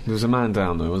comeback. There was a man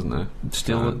down though, wasn't there?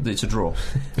 Still, it's a draw.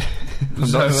 I'm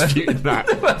not disputing that.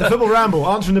 The football ramble,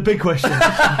 answering the big question. In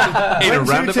a When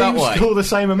roundabout two teams way. score the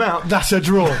same amount, that's a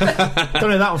draw. Don't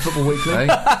know that on Football Weekly.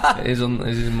 Hey, it is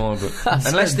in my book.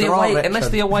 Unless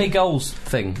the away goals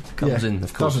thing comes Yeah, in,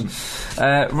 of course.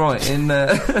 doesn't. Right in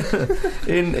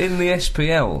in the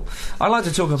SPL, I like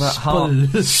to talk about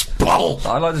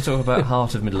I like to talk about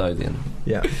Heart of Midlothian,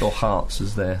 Yeah. or Hearts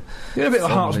as they're. You're in a bit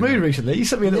of a Hearts Fondly. mood recently. You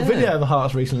sent me a little Yeah. video of the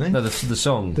Hearts recently. No, the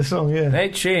song. The song, yeah.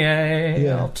 HEA,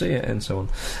 Yeah. I'll see it, and so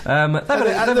on.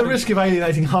 At the risk of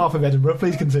alienating half of Edinburgh,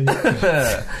 please continue.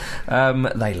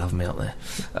 They love me up there.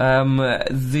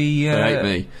 They hate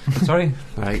me. Sorry?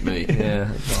 They hate me. Yeah,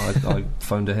 I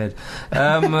phoned ahead.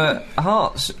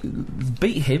 Hearts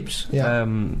beat Hibs Yeah.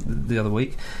 the other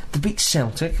week. They beat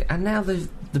Celtic, and now the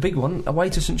big one away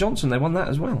to St Johnstone. They won that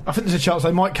as well. I think there's a chance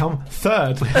they might come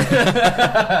third.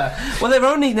 Well, they're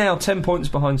only now 10 points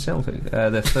behind Celtic.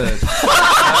 They're third.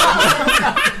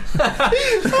 Well,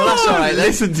 that's all right.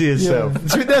 Listen to yourself. Yeah.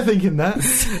 So they're thinking that.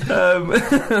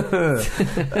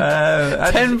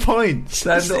 10 points.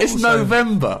 and It's also-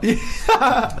 November.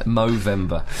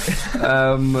 Movember.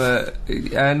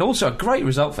 And also a great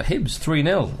result for Hibs,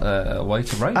 3-0 away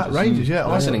to Rangers. At Rangers, yeah.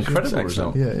 That's an Yeah, incredible it's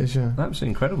result. Yeah, it is, yeah. Absolutely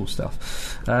incredible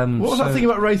stuff. What was that thing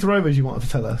about Wraith Rovers you wanted to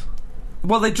tell us?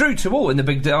 Well, they drew 2-2 in the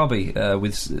big derby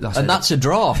with... And that's a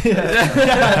draw.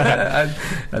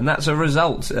 and that's a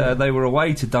result. They were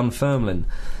away to Dunfermline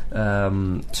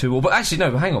 2-2. But actually,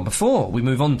 no, hang on. Before we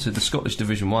move on to the Scottish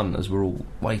Division 1, as we're all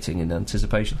waiting in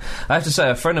anticipation, I have to say,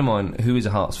 a friend of mine who is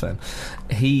a Hearts fan,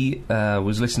 he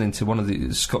was listening to one of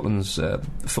the Scotland's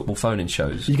footbul phone-in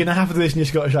shows. You're going to have to do this in your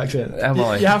Scottish accent. Am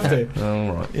I? You have to.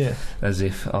 All right. Yeah. As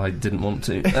if I didn't want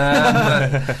to.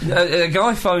 A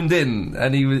guy phoned in,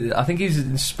 and he was, I think he's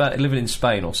living in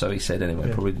Spain or so, he said anyway.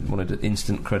 Yeah. Probably wanted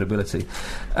instant credibility.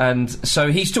 And so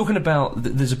he's talking about,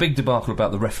 there's a big debacle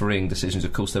about the refereeing decisions.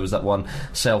 Of course, there was that one,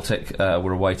 Celtic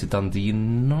were away to Dundee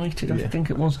United, I think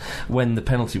it was, when the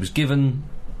penalty was given.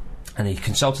 And he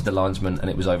consulted the linesman, and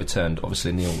it was overturned.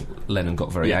 Obviously, Neil Lennon got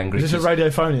very angry. Is this a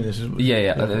radio phone-in? This is,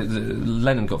 Yeah.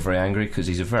 Lennon got very angry because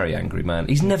he's a very angry man.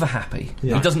 He's never happy.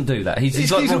 Yeah. He doesn't do that.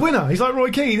 He's like a Roy, winner. He's like Roy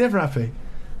Keane. He's never happy.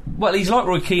 well, he's like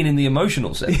Roy Keane in the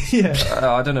emotional sense. Yeah.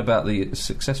 I don't know about the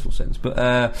successful sense, but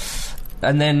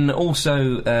and then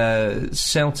also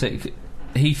Celtic.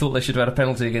 He thought they should have had a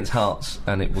penalty against Hearts,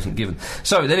 and it wasn't given.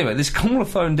 So anyway, this caller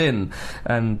phoned in,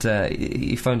 and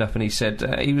he phoned up and he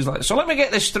said, he was like, so let me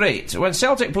get this straight. When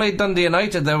Celtic played Dundee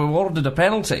United, they were awarded a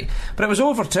penalty, but it was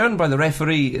overturned by the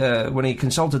referee when he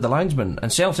consulted the linesman,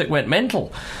 and Celtic went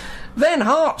mental. Then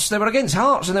Hearts, they were against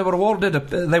Hearts and they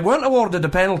weren't awarded a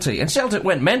penalty, and Celtic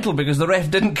went mental because the ref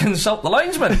didn't consult the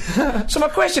linesman. So my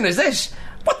question is this: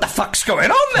 what the fuck's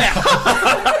going on there?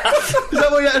 Is that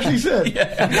what you actually said?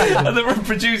 Yeah. And the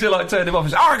producer turned him off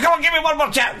and said, "Oh, come on, give me one more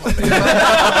chance."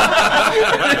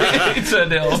 He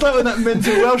turned it off. It's like when that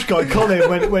mental Welsh guy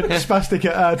Colin went spastic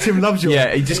at Tim Lovejoy.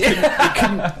 Yeah, he just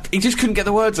couldn't get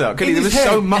the words out. Could he? There was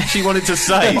so much he wanted to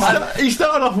say. He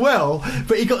started off well,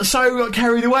 but he got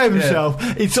carried away with himself.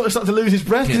 He sort of started to lose his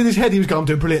breath. In his head he was going, "I'm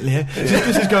doing brilliantly here.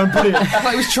 This is going brilliant."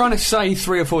 Like he was trying to say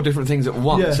 3 or 4 different things at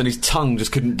once, and his tongue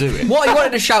just couldn't do it. What he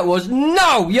wanted to shout was,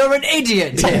 "No, you're an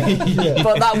idiot, Tim."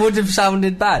 But that would have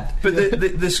sounded bad. But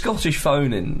the Scottish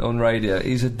phone-in on radio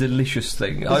is a delicious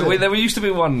thing. There used to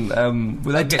be one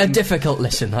A difficult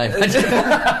listen, I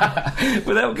imagine.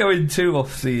 without going too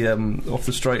off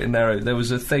the straight and narrow. There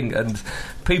was a thing, and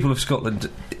people of Scotland,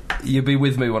 you'll be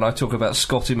with me when I talk about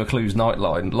Scotty McClue's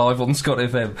Nightline live on Scot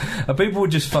FM, and people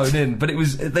would just phone in, but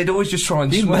they'd always just try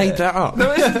and You swear. made that up.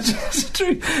 No, it's just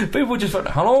true. People would just phone,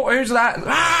 "Hello, who's that?"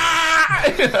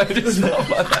 Just stuff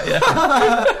like that.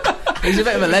 Yeah. He's a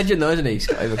bit of a legend, though, isn't he,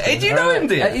 Scotty McClue? Do you know him,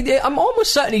 dear? I'm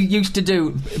almost certain he used to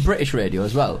do British radio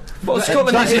as well. Well,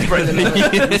 Scotland is his Britain.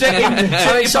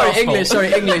 Sorry, English.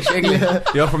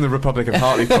 You're from the Republic of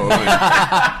Hartlepool,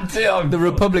 aren't you? The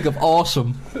Republic of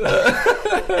Awesome.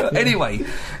 Anyway,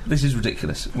 this is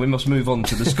ridiculous. We must move on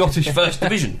to the Scottish First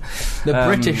Division. The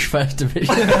British First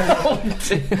Division.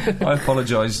 I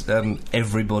apologise,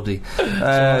 everybody.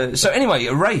 So anyway,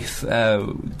 Wraith,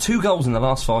 2 goals in the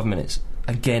last 5 minutes.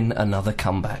 Again, another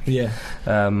comeback. Yeah.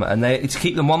 And to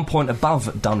keep them 1 point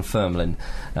above Dunfermline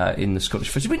in the Scottish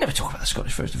First Division. We never talk about the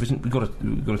Scottish First Division. We've got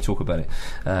to talk about it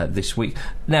this week.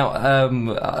 Now,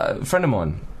 a friend of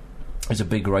mine is a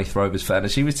big Wraith Rovers fan,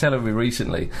 and she was telling me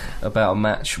recently about a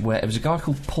match where it was a guy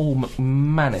called Paul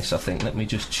McManus, I think. Let me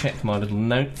just check my little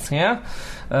notes here.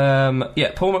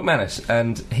 Yeah, Paul McManus,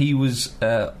 and he was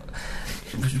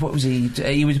what was he?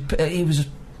 He was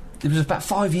it was about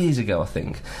 5 years ago, I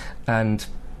think, and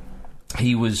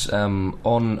he was on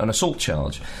an assault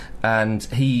charge, and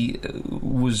he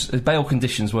was bail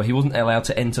conditions where he wasn't allowed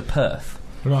to enter Perth.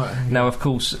 Right. Now, of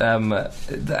course,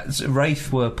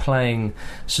 Wraith were playing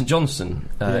St Johnstone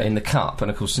in the Cup,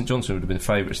 and of course St Johnstone would have been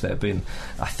favourites there.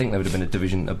 I think they would have been a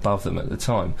division above them at the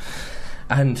time,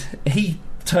 and he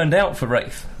turned out for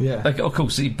Wraith. Yeah. Of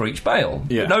course, he breached bail.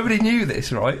 Yeah. Nobody knew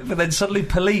this, right? But then suddenly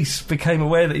police became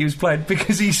aware that he was playing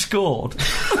because he scored.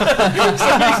 So his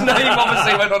name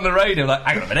obviously went on the radio, like,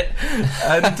 hang on a minute.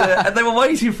 And they were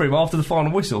waiting for him after the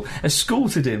final whistle,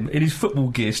 escorted him in his football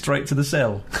gear straight to the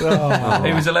cell. Oh.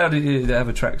 He was allowed to have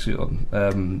a tracksuit on.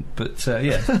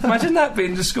 Yeah. Imagine that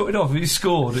being escorted off. He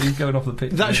scored and he's going off the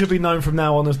pitch. That should be known from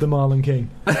now on as the Marlon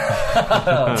King.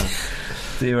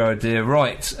 Dear oh dear.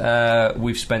 Right,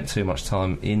 we've spent too much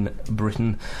time in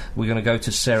Britain. We're going to go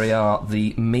to Serie A,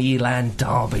 the Milan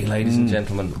derby, ladies and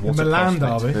gentlemen. What a Milan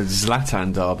prospect. derby. The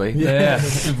Zlatan derby. Yeah,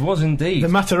 it was indeed. The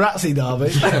Materazzi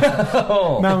derby.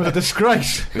 Man was a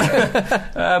disgrace.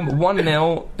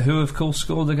 1-0. Who, of course,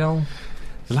 scored the goal?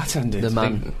 Zlatan did. The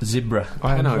man. Zibra.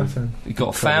 I know. He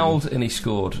got fouled and he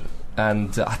scored.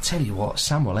 And I tell you what,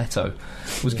 Samuel Eto'o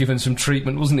was given some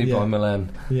treatment, wasn't he, by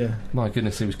Milan? Yeah. My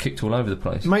goodness, he was kicked all over the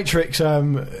place. Matrix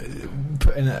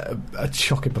put in a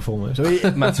shocking performance.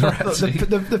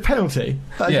 Materazzi. The penalty,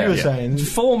 as you were saying.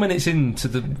 4 minutes into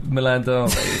the Milan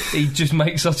derby, he just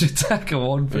makes such a tackle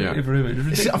on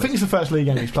Ibrahimovic. I think it's the first league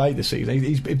game he's played this season.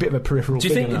 He's a bit of a peripheral. Do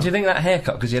you think that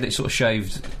haircut, because he had it sort of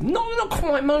shaved, not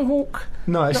quite mohawk?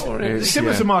 No, it's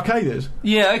similar to Marcadas.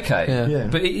 Yeah, okay. Yeah.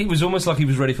 But it was almost like he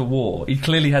was ready for war. He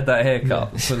clearly had that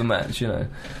haircut for the match, you know.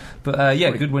 But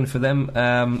good win for them.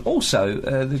 Also,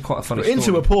 they're quite a funny story.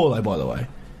 Into a poor though, by the way.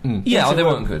 Yeah, they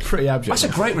weren't good. Pretty abject. That's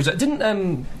a great result.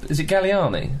 Didn't is it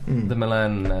Galliani, the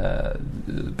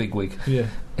Milan bigwig? Yeah.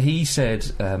 He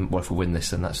said, "Well, if we win this,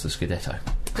 then that's the Scudetto."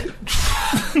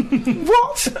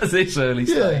 What? At this early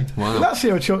stage. Yeah. Wow.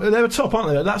 Lazio, they were top, aren't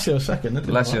they? Lazio second.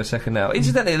 Lazio second now.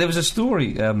 Incidentally, there was a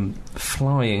story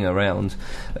flying around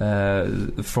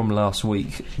from last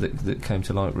week that came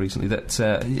to light recently. That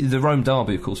the Rome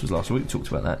derby, of course, was last week. We talked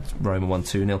about that. Roma won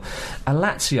 2-0. A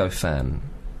Lazio fan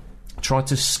tried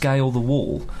to scale the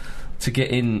wall to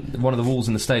get in, one of the walls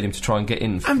in the stadium, to try and get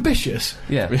in. Ambitious.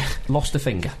 Yeah. Lost a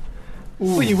finger.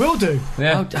 Well, you will do.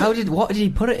 Yeah. What did he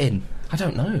put it in? I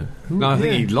don't know. No, I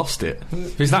think he lost it.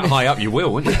 If he's that high up, you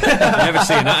will, wouldn't you? You're never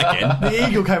seeing that again. The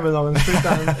eagle came along and stood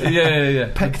down and Yeah.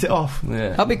 pecked it off.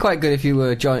 Yeah. That'd be quite good if you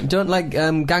were joint. Don't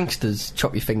gangsters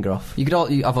chop your finger off. You could all.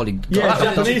 I've already. Yeah,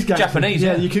 that was Japanese gangsters. Japanese,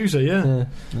 Yeah, yeah. Yakuza,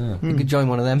 yeah. You could join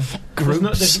one of them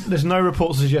groups. There's no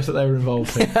reports to suggest that they were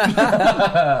involved here.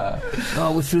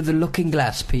 Oh, we're through the looking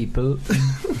glass, people.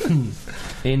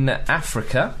 In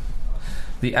Africa,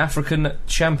 the African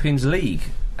Champions League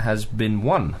has been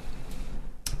won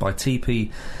by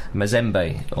TP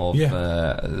Mazembe of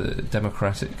the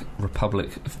Democratic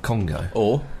Republic of Congo.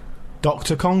 Or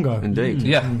Dr. Congo. indeed,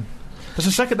 Yeah. That's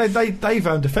the second they've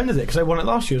defended it because they won it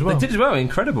last year as well. They did as well.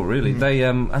 Incredible, really. They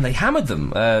and they hammered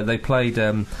them. They played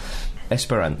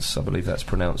Esperance, I believe that's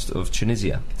pronounced, of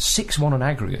Tunisia. 6-1 on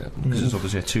aggregate, because it's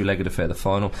obviously a two-legged affair, the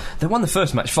final. They won the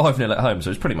first match 5-0 at home, so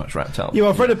it's pretty much wrapped up. Yeah,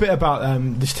 well, I've read a bit about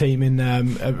this team in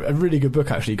a really good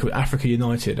book, actually, called Africa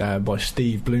United by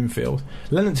Steve Bloomfield.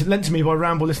 Lent to me by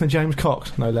Ramble listener James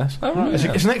Cox, no less. Oh, right,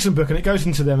 It's an excellent book, and it goes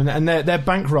into them, and they're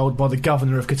bankrolled by the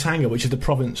governor of Katanga, which is the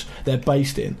province they're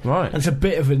based in. Right. And it's a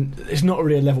bit of it's not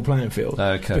really a level playing field.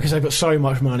 Okay. Because they've got so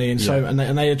much money, and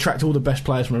they attract all the best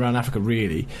players from around Africa,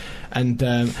 really. And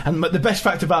the best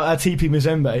fact about TP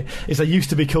Mazembe is they used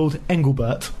to be called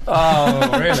Engelbert.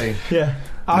 Oh, really? Yeah.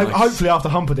 Nice. Hopefully after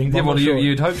Humperdinck. Yeah, well, sure.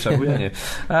 you'd hope so, wouldn't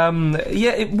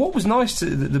you? What was nice,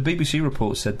 the BBC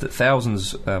report said that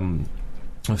thousands of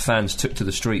fans took to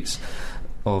the streets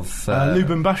of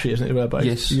Lubumbashi, isn't it? Where they're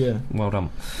based? Yes, yeah. Well done.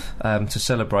 To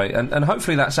celebrate, and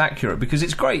hopefully that's accurate, because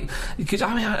it's great. Because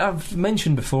I mean, I've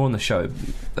mentioned before on the show,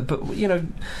 but you know,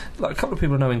 like a couple of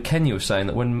people I know in Kenya were saying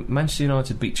that when Manchester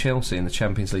United beat Chelsea in the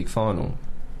Champions League final,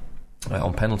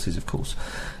 on penalties, of course,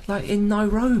 like in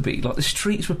Nairobi, like the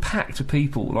streets were packed with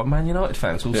people, like Man United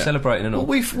fans, all celebrating and all.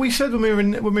 Well, we said when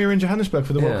we were in Johannesburg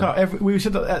for the World Cup, we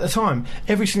said that at the time,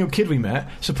 every single kid we met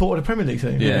supported a Premier League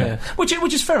team. Yeah. Which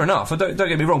is fair enough. Don't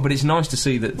get me wrong, but it's nice to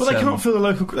see that. Well, they can't feel the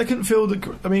local. They couldn't feel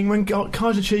the. I mean, when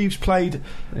Kaiser Chiefs played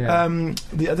the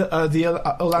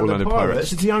Orlando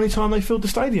Pirates, it's the only time they filled the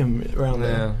stadium around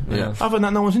there. Yeah. Other than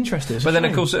that, no one's interested. But then,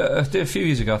 of course, a few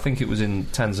years ago, I think it was in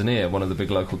Tanzania, one of the big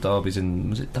local derbies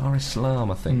was it Dar es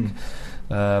Salaam, I think.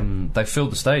 They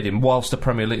filled the stadium whilst a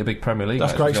big Premier League.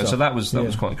 That's great stuff. So that was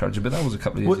quite encouraging. But that was a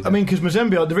couple of years ago. I mean, because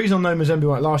Mazembe, the reason I know Mazembe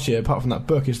went last year, apart from that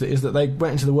book, is that they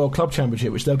went into the World Club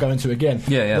Championship, which they'll go into again.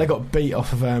 Yeah. They got beat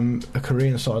off of a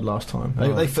Korean side last time.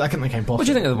 I think they came bottom. What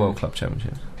do you think of the World Club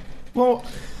Championship? Well,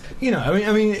 you know,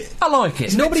 I mean, I like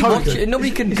it. Nobody watch it. Nobody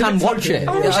can watch it.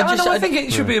 I think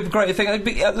it should be a great thing.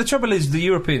 The trouble is, the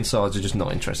European sides are just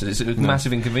not interested. It's a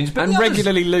massive inconvenience. But and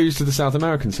regularly lose to the South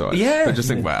American side. Yeah, but just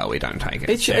think, well, we don't take it.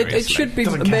 It should be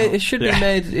made. It should be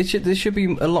made. There should be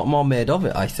a lot more made of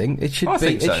it. I think it should be.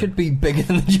 Think so. It should be bigger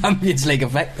than the Champions League,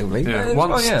 effectively. Yeah.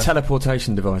 Once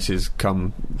teleportation devices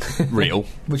come real,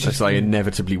 which they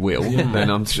inevitably will,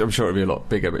 then I'm sure it'll be a lot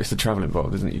bigger. But it's the travel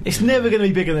involved, isn't it? It's never going to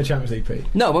be bigger than the Champions League, Pete.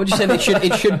 No, but I'm just saying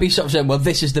it should be sort of saying, well,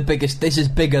 this is the biggest. This is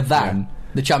bigger than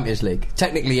the Champions League.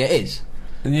 Technically, it is.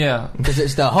 Yeah, because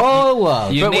it's the whole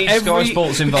world. You need Sky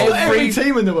Sports involved. Every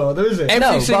team in the world, there is it.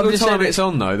 Every single time it's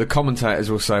on, though, the commentators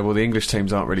will say, well, the English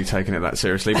teams aren't really taking it that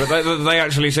seriously, but they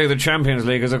actually see the Champions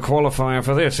League as a qualifier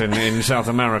for this in South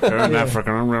America and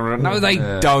Africa. No, they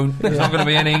don't. There's not going to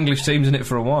be any English teams in it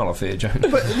for a while, I fear, Joe.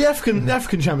 But the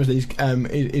African Champions League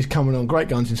is coming on great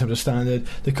guns in terms of standard.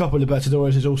 The Copa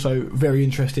Libertadores is also very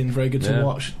interesting, very good to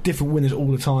watch. Different winners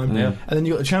all the time. Yeah. And then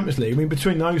you've got the Champions League. I mean,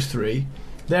 between those three,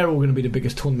 they're all going to be the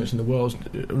biggest tournaments in the world,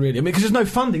 really. I mean, because there's no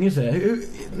funding, is there?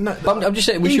 But I'm just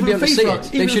saying, we should be able to see it.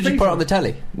 They should just put it on the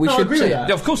telly. We should see it.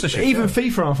 Yeah, of course they should. Even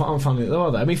FIFA aren't funding it, though,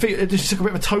 are they? I mean, it's just a bit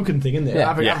of a token thing, isn't it?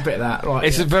 Have a bit of that. Right,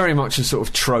 it's very much a sort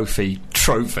of trophy,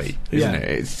 isn't it?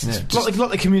 It's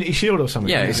like the Community Shield or something.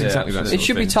 Yeah, it's exactly that. It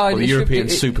should be tied. Or the European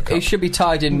Super Cup. It should be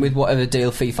tied in with whatever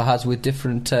deal FIFA has with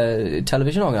different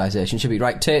television organisations. Should be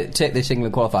right. Take this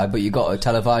England qualifier, but you got to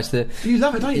televise the. You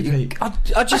love it, don't you, Pete?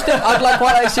 I'd like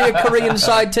quite like to see a Korean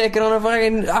side taking on a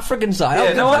fucking African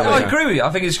side. Yeah, I agree with you. I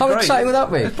think it's How great. exciting would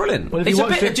that be? It's brilliant. Well, It's a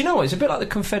bit. Do you know what? It's a bit like the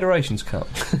Confederations Cup.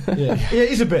 Yeah,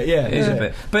 it is a bit. Yeah, it is a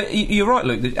bit. But you're right,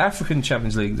 Luke. The African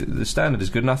Champions League, the standard is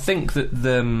good, and I think that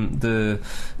the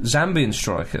Zambian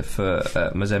striker for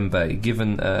Mazembe,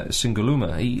 given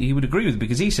Singuluma, he would agree with it,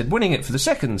 because he said winning it for the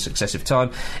second successive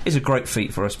time is a great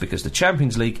feat for us because the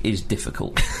Champions League is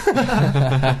difficult. It's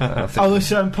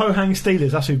Pohang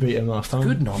Steelers. That's who beat him last time.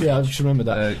 Good knowledge. Yeah, I just remember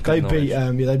that. They beat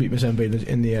Mazembe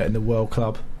in the World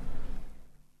Club.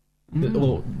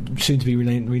 or soon to be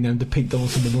renamed the Pete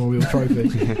Donaldson Memorial Trophy.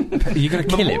 Are you going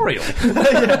to kill Memorial.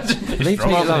 him? Leave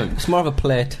me alone. It's more of a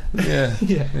plate. Yeah,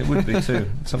 it would be too.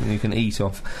 Something you can eat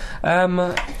off.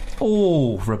 Roberto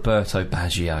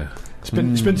Baggio. It's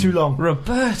been too long.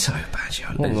 Roberto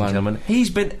Baggio, ladies and gentlemen.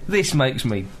 This makes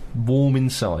me warm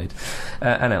inside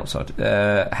and outside.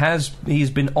 He has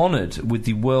been honoured with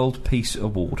the World Peace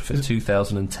Award for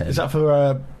 2010. Is that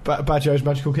for Baggio's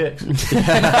magical kicks?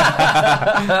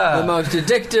 The most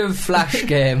addictive flash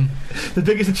game. The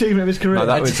biggest achievement of his career. No,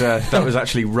 that was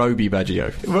actually Robbie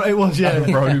Baggio. Well, it was, yeah.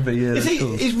 Roby, yeah.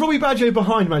 Is Robbie Baggio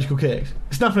behind magical kicks?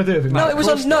 It's nothing to do with him. No, it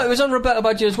was on Roberto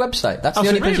Baggio's website. That's the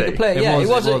only place you could play it. Yeah, it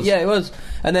was. Yeah, it was.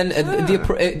 And then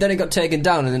then it got taken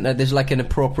down, and then there's like an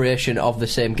appropriation of the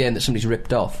same game that somebody's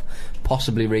ripped off,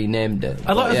 possibly renamed it.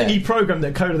 I'd like to think he programmed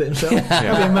it, coded it himself.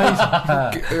 That'd be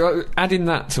amazing. Adding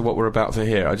that to what we're about to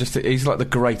hear, I just think he's like the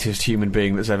greatest human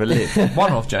being that's ever lived.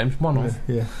 One off, James. One off.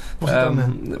 Yeah.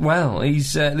 Well,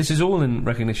 he's. This is all in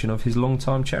recognition of his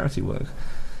long-time charity work.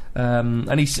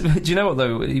 And he's. Do you know what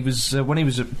though? He was when he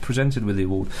was presented with the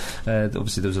award.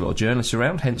 Obviously, there was a lot of journalists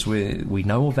around, hence we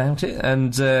know about it.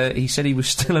 And he said he was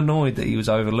still annoyed that he was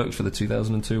overlooked for the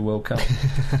 2002 World Cup.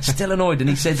 Still annoyed, and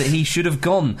he said that he should have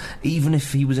gone, even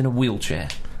if he was in a wheelchair.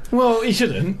 Well, he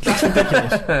shouldn't. That's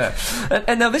ridiculous.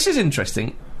 And now this is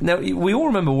interesting. Now, we all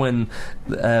remember when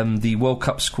the World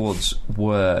Cup squads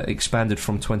were expanded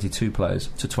from 22 players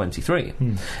to 23.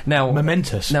 Now,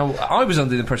 momentous. Now, I was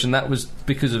under the impression that was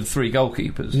because of 3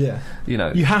 goalkeepers. Yeah. You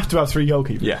know, you have to have 3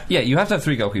 goalkeepers. Yeah, you have to have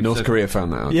 3 goalkeepers. North Korea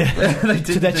found that out. Yeah, they did,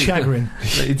 to their chagrin.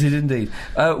 They did indeed.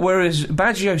 Whereas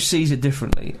Baggio sees it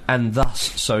differently, and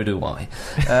thus so do I.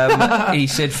 He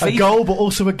said, a goal, but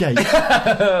also a gate.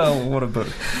 Oh, what a book.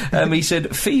 He said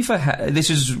FIFA. This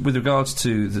is with regards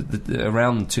to the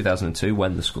around 2002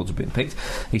 when the squads were being picked.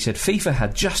 He said FIFA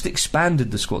had just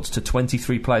expanded the squads to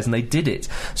 23 players, and they did it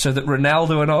so that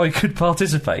Ronaldo and I could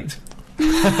participate.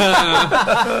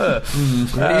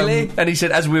 Really? And he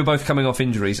said, as we were both coming off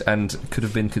injuries and could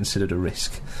have been considered a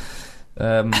risk.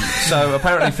 So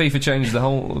apparently FIFA changed the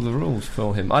rules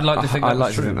for him. I'd like to think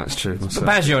that's true. But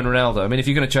Baggio and Ronaldo, I mean, if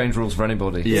you're going to change rules for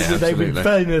anybody, they'd be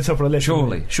fairly near the top of the list.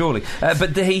 Surely.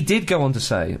 But he did go on to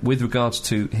say, with regards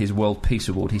to his World Peace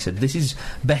Award, he said this is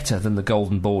better than the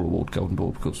Golden Ball Award. Golden Ball,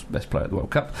 of course, best player at the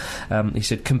World Cup. He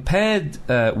said compared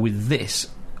with this,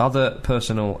 other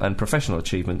personal and professional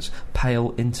achievements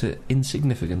pale into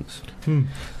insignificance.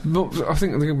 But I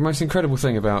think the most incredible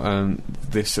thing about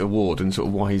this award and sort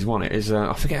of why he's won it is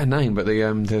I forget her name, but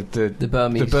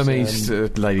the Burmese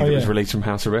lady that was released from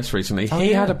house arrest recently.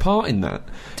 He had a part in that.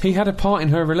 He had a part in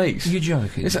her release. You're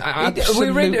joking? It's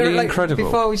absolutely incredible.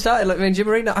 Before we started, Jim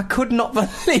Marino, I could not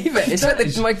believe it. It's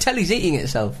like my telly's eating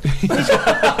itself.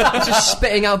 It's just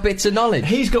spitting out bits of knowledge.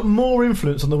 He's got more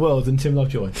influence on the world than Tim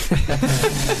Lovejoy.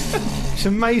 It's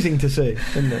amazing to see,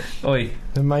 isn't it? Oi.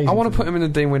 Amazing. I want to put him in the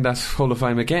Dean Windass Hall of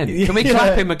Fame again. Can we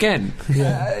clap him again?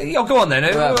 Yeah. Go on then.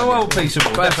 Well,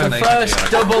 peaceable. The first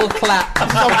double clap.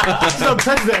 It's not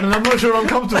president, and I'm not sure I'm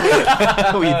comfortable.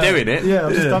 Oh, you're doing it? Yeah,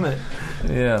 I've just done it.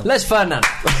 Yeah. Les Ferdinand.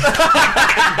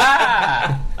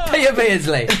 Peter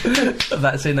Beardsley.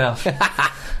 That's enough.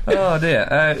 Oh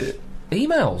dear.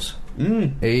 Emails.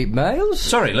 Emails?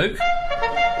 Sorry, Luke.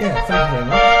 Yeah, thank you very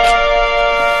much.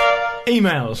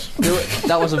 Emails. Do it.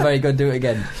 That wasn't very good. Do it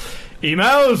again.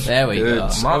 Emails. There we go.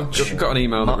 I've got an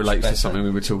email that relates to something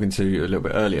we were talking to a little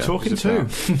bit earlier. Talking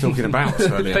about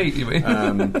earlier. Pete, you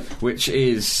mean? Which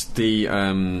is the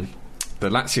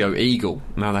Lazio Eagle.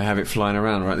 Now they have it flying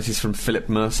around, right? This is from Philip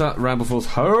Mercer. Ramblefulls.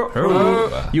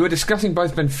 You were discussing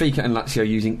both Benfica and Lazio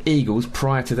using Eagles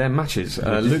prior to their matches.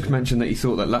 Luke mentioned that he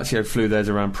thought that Lazio flew theirs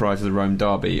around prior to the Rome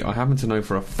derby. I happen to know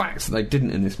for a fact that they didn't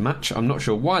in this match. I'm not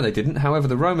sure why they didn't. However,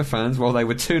 the Roma fans, while they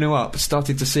were 2-0 up,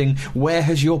 started to sing "Where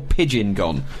Has Your Pigeon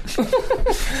Gone?"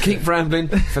 Keep rambling,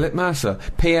 Philip Mercer.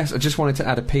 P.S. I just wanted to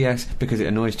add a P.S. because it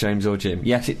annoys James or Jim.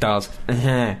 Yes, it does.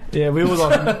 Yeah, we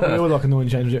all like annoying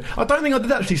James or Jim. I don't think I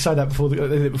did actually say that before the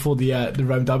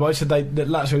Rome derby. I said that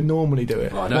Lazio normally do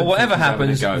it. Well, whatever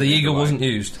happens, the Eagle wasn't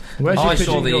used. I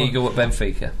saw the Eagle at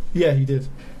Benfica. Yeah, you did.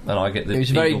 And I get the. It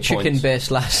was very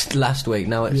chicken-based last week.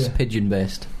 Now it's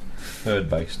pigeon-based.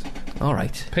 Bird-based. All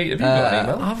right. Pete, have you got an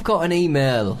email? I've got an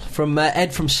email from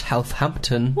Ed from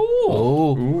Southampton.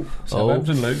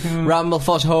 Southampton, Luke.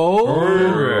 Ramblefos.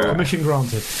 Permission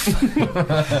granted.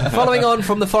 Following on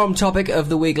from the forum topic of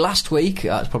the week last week,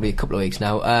 it's probably a couple of weeks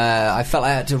now, I felt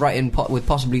I had to write in with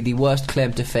possibly the worst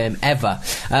claim to fame ever.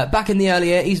 Back in the early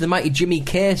 80s, the mighty Jimmy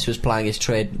Case was plying his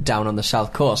trade down on the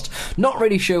south coast. Not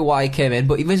really sure why he came in,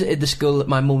 but he visited the school that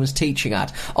my mum was teaching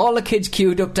at. All the kids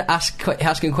queued up to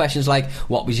asking questions like,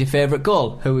 what was your favourite favourite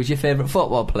goal? Who was your favourite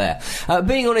football player?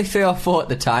 Being only 3 or 4 at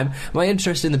the time, my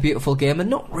interest in the beautiful game had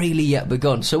not really yet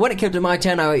begun. So when it came to my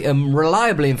turn, I am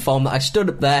reliably informed that I stood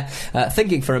up there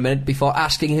thinking for a minute before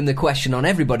asking him the question on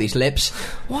everybody's lips: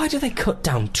 why do they cut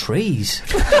down trees?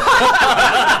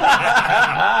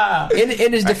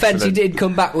 In his defence, he did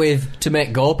come back with to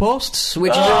make goalposts,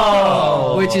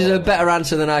 which is a better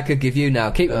answer than I could give you now.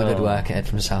 Keep up the good work, Ed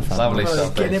from Southampton. Lovely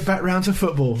stuff. Getting it back round to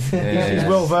football. He's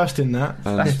well versed in that.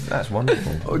 That's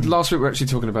wonderful. Last week we were actually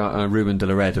talking about Ruben de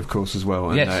la Red, of course, as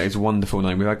well, and it's a wonderful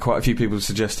name. We've had quite a few people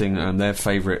suggesting their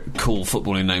favourite cool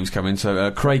footballing names come in.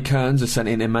 So Craig Kearns has sent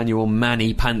in Emmanuel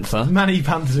Manny Panther. Manny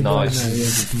Panther's a great name.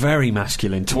 Very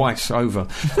masculine, twice over.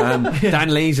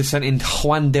 Dan Lees has sent in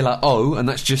Juan de la O, and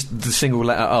that's just the single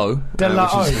letter O. De la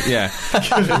O?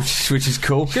 Which is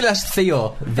cool. Surely that's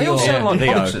Theo. They all sound like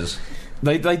boxers.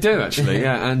 They do actually,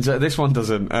 yeah, and this one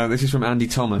doesn't. This is from Andy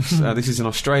Thomas. This is an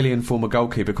Australian former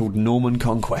goalkeeper called Norman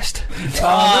Conquest. We've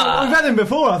had him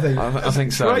before, I think. I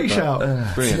think so. Great shout.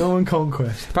 Brilliant. Norman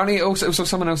Conquest. Apparently, also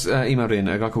someone else emailed in,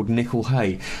 a guy called Nickel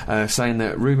Hay, saying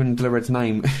that Ruben de la Red's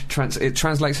name it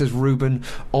translates as Ruben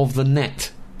of the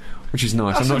Net, which is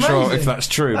nice. That's I'm not amazing. sure if that's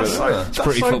true, but it's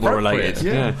pretty football related.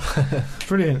 Yeah.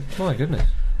 Brilliant. My goodness.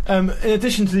 In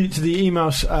addition to the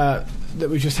emails that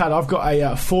we just had, I've got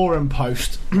a forum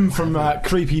post from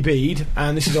Creepy Bead,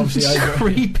 and this is obviously over.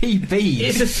 Creepy Bead.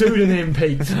 It's a pseudonym,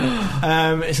 Pete.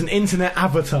 It's an internet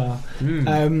avatar.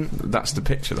 That's the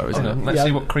picture, though, isn't it? Let's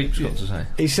see what Creep's got to say.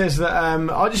 He says that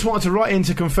I just wanted to write in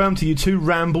to confirm to you 2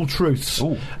 ramble truths.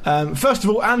 First of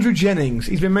all, Andrew Jennings.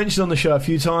 He's been mentioned on the show a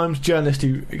few times. Journalist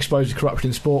who exposes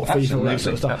corruption in sport, FIFA, all that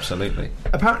sort of stuff. Absolutely.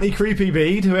 Apparently, Creepy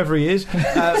Bead, whoever he is,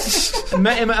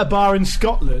 met him at a bar in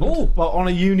Scotland while on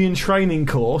a union training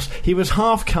course. He was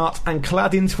half cut and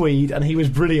clad in tweed, and he was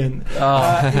brilliant.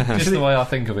 Just the way I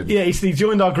think of him. Yeah, he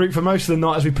joined our group for most of the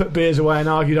night as we put beers away and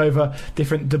argued over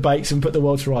different debates and put the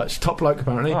world to rights. Top bloke,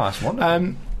 apparently. Oh, that's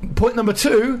wonderful. Point number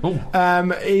 2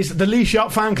 is the Lee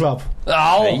Sharp fan club.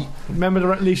 Remember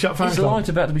the Lee Sharp fan Is club? light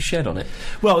about to be shed on it?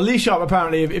 Well, Lee Sharp,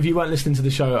 apparently, if you weren't listening to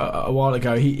the show a while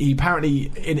ago, he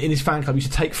apparently in his fan club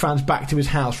used to take fans back to his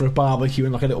house for a barbecue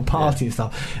and like a little party and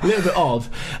stuff. A little bit odd.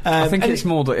 I think it's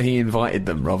more that he invited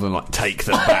them rather than like take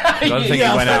them back. I don't think he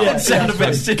went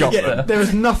out. There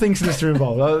was nothing sinister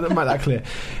involved. I'll make that clear.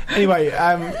 Anyway,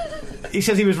 he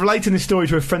says he was relating this story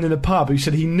to a friend in a pub who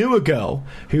said he knew a girl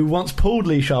who once pulled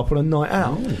Lee Sharp on a night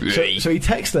out. So he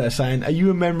texts her saying, "Are you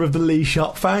a member of the Lee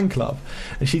Sharp fan club?"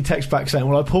 And she texts back saying,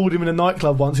 "Well, I pulled him in a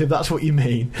nightclub once, if that's what you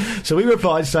mean." So he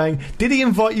replied saying, "Did he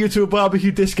invite you to a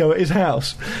barbecue disco at his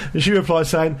house?" And she replied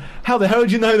saying, "How the hell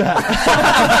did you know that?"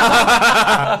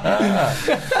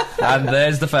 And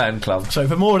there's the fan club. So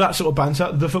for more of that sort of banter,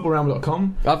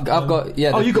 thefootballramble.com. I've got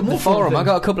you've got more forum. things. I've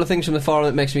got a couple of things from the forum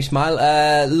that makes me smile.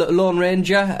 Lone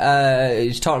Ranger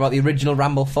is talking about the original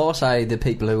Ramble Force, the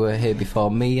people who were here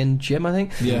before me and Jim, I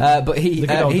think. Yeah. But he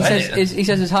says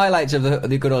his highlights of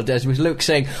the good old days was Luke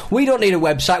saying, "We don't need a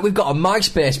website, we've got a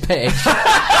MySpace page."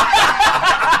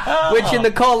 Which in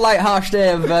the cold, light, harsh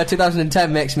day of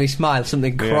 2010 makes me smile.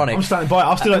 Something chronic. I'm standing by it.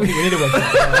 I still don't think we need a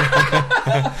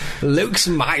website. Luke's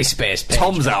MySpace page.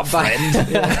 Tom's our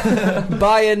friend.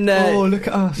 Brian, look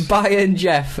at us. Brian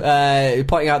Jeff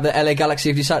pointing out that LA Galaxy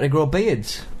have decided to grow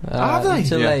beards. Are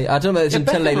they? I don't know. It's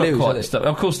until they lose.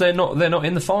 Of course, they're not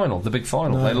in the final, the big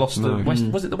final. No. They lost the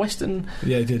was it the Western?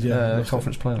 Yeah, they did. Yeah,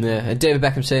 conference playoff. Yeah, and David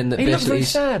Beckham saying that He looked basically very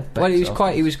sad. well, he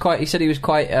said he was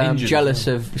quite Injured jealous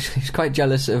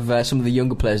of some of the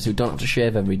younger players who don't have to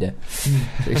shave every day.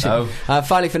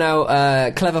 Finally, for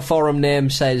now, clever forum name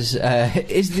says,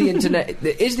 "Is the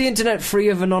internet free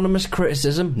of anonymous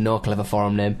criticism?" No, clever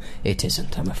forum name, it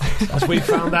isn't. I'm afraid. as we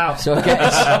found out. So over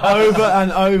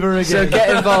and over again. So get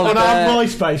involved on our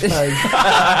MySpace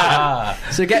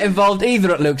page. So get involved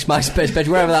either at Luke's MySpace page,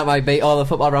 wherever that might be, or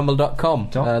thefootballramble.com,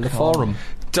 the forum.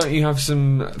 Don't you have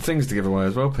some things to give away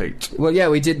as well, Pete? Well, yeah,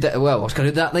 we did that. Well, I was going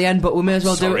to do that at the end, but we may as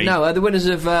well do it now. The winners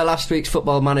of last week's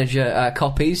Football Manager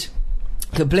copies.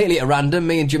 Completely at random.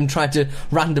 Me and Jim tried to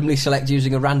randomly select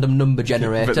using a random number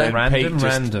generator. But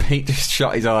then Pete just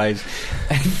shut his eyes,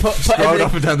 scrolled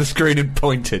up and down the screen and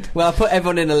pointed. Well, I put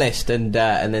everyone in a list and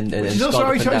then. Which is also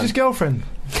how he chose his girlfriend.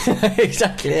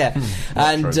 Exactly, yeah.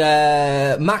 And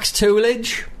Max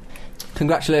Toolage,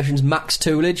 Congratulations, Max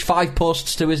Toolage. 5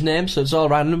 posts to his name, so it's all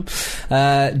random.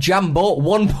 Jambo,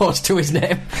 1 post to his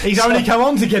name. He's only come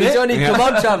on to get He's it. only come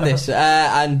on to have this.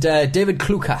 And David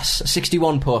Klukas,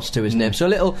 61 posts to his name, so a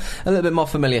little bit more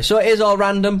familiar. So it is all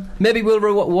random. Maybe we'll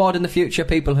reward in the future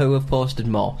people who have posted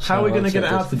more. How are we going to get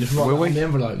it out? Just write on the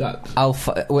envelope that.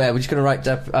 We're just going to write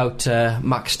out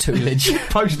Max Toolage.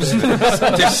 Post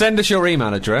it. Just send us your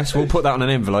email address. We'll put that on an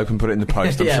envelope and put it in the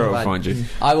post. I'm Yeah, sure fine. it'll find you.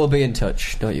 I will be in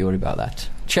touch. Don't you worry about that.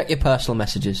 Check your personal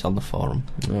messages on the forum.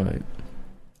 All right.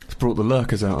 It's brought the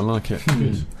lurkers out. I like it.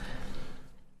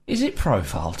 Is it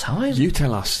profile time? You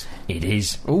tell us. It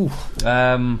is. Ooh.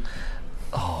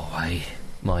 Hey,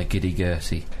 my giddy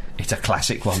Gertie. It's a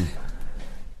classic one.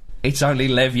 It's only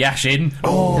Lev Yashin.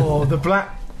 Oh, the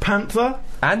Black Panther?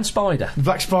 And Spider.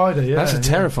 Black Spider, yeah. That's a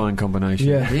terrifying combination.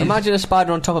 Yeah. It is. Imagine a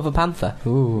spider on top of a panther.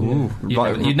 Ooh.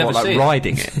 You'd never like see it.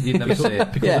 riding it. You'd never see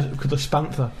it. Because of the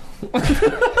Spanther.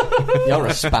 You're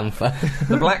a spanther.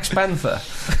 The Black Panther.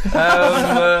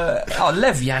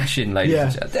 Lev Yashin, ladies Yeah.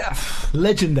 and gentlemen.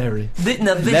 Legendary.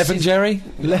 Lev and Jerry?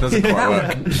 Doesn't quite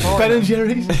work. Ben and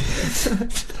Jerry's.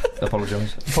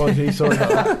 Apologise. Apologies, sorry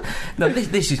about that. No,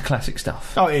 this is classic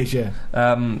stuff. Oh, it is, yeah.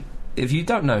 If you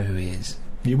don't know who he is,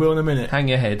 You will in a minute. hang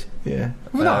your head. Yeah.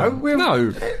 Well, no,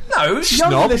 No. No, younger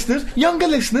Snob. listeners. Younger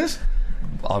listeners.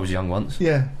 I was young once.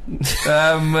 Yeah.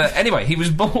 Anyway, he was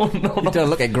born on. You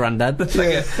don't look at Grandad.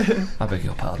 I beg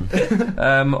your pardon.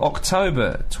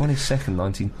 October 22nd,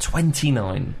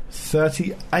 1929.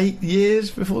 38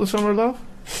 years before the Summer of Love,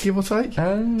 give or take.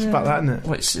 It's about that, isn't it?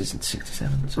 Well, it's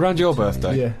 67. Around your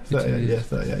birthday. Yeah, 38. Yeah,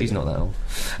 38. He's not that old.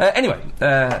 Anyway,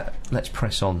 let's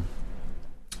press on.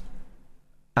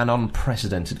 An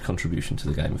unprecedented contribution to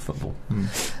the game of football.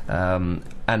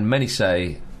 And many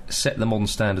say set the modern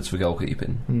standards for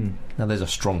goalkeeping. Now there's a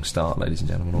strong start, ladies and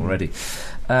gentlemen, already.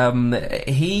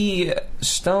 He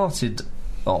started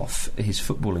off his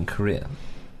footballing career.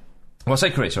 Well, I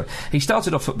say career, sorry. He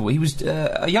started off football. He was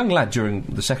a young lad during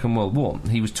the Second World War.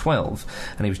 He was 12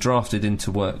 and he was drafted into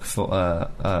work for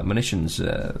munitions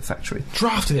factory.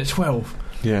 Drafted at 12.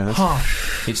 Yeah. That's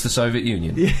Harsh. It's the Soviet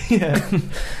Union. Yeah.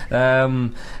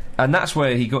 And that's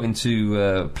where he got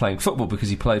into playing football, because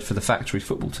he played for the factory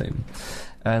football team.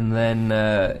 And then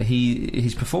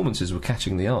his performances were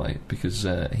catching the eye, because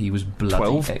he was bloody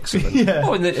 12? excellent. Yeah.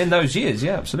 Oh, in those years,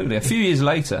 yeah, absolutely. A few years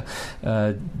later,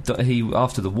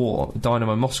 after the war,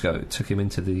 Dynamo Moscow took him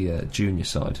into the junior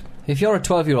side. If you're a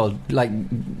 12-year-old, like,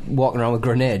 walking around with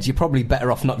grenades, you're probably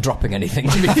better off not dropping anything.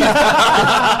 And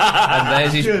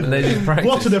there's his practice.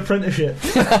 What an apprenticeship.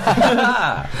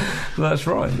 That's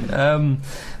right.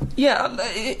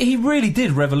 He really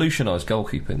did revolutionise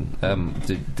goalkeeping,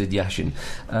 did Yashin.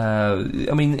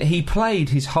 I mean, he played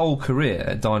his whole career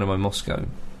at Dynamo Moscow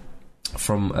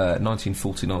from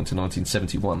 1949 to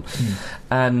 1971.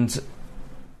 And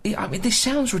I mean, this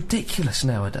sounds ridiculous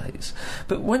nowadays,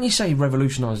 but when you say he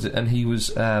revolutionised it and he was,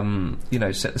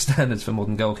 set the standards for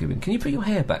modern goalkeeping, can you put your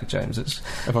hair back, James?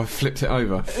 Have I flipped it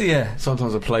over? Yeah.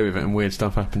 Sometimes I play with it and weird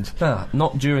stuff happens.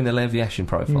 Not during the Lev Yashin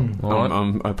profile. All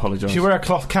right? I apologise. Should you wear a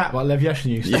cloth cap like Lev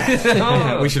Yashin used to?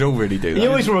 Yeah. We should all really do that. He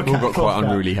always wore a We've all got cloth quite cap.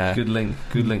 unruly hair. Good link.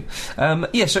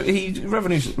 So he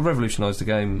revolutionised the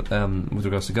game with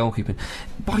regards to goalkeeping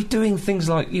by doing things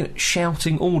like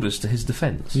shouting orders to his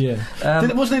defence. Yeah.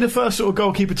 Wasn't he the first sort of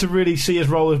goalkeeper to really see his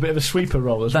role as a bit of a sweeper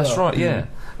role as well? That's right, yeah.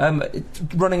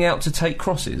 Running out to take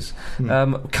crosses,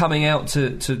 coming out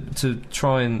to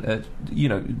try and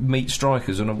meet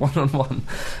strikers on a one-on-one,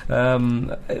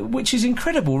 which is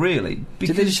incredible, really.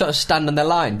 Did they just sort of stand on their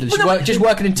line? Just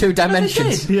working in 2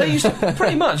 dimensions? They used to,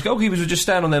 pretty much, goalkeepers would just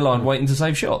stand on their line waiting to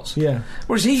save shots. Yeah.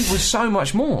 Whereas he was so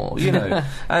much more,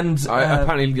 And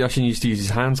apparently Yashin used to use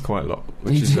his hands quite a lot,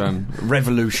 which is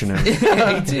revolutionary.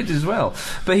 Yeah, he did as well.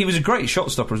 But he was a great shot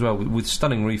stopper as well, with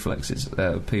stunning reflexes.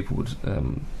 People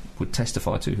would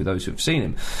testify to, those who have seen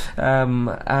him.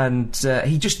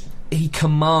 He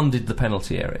commanded the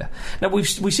penalty area. Now we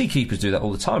see keepers do that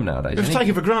all the time nowadays. It's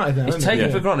taken for granted now. It's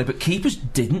taken for granted, but keepers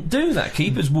didn't do that.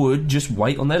 Keepers would just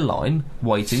wait on their line,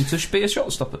 waiting to be a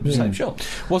shot stopper, save shot.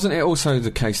 Wasn't it also the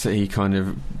case that he kind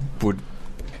of would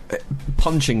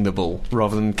punching the ball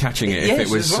rather than catching it if it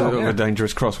was sort of a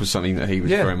dangerous cross was something that he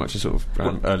was very much a sort of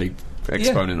early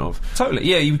exponent of? Totally,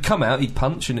 yeah. He would come out, he'd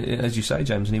punch, and as you say,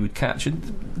 James, and he would catch. And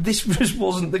this just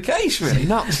wasn't the case, really. It's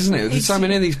nuts, isn't it? There's so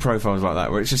many of these profiles like that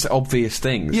where it's just obvious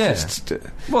things. Yeah.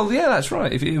 Well, yeah, that's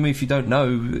right. If you don't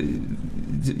know,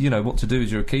 what to do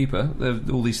as you're a keeper.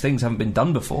 All these things haven't been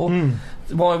done before.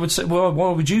 Why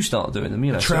would you start doing them?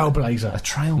 A trailblazer. A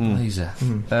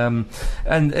trailblazer.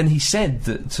 And he said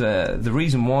that the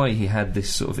reason why he had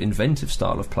this sort of inventive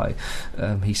style of play,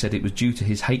 he said it was due to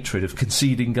his hatred of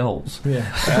conceding goals.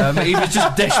 Yeah. He was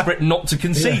just desperate not to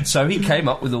concede, Yeah. so he came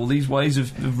up with all these ways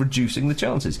of reducing the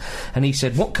chances. And he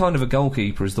said, what kind of a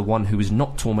goalkeeper is the one who is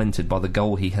not tormented by the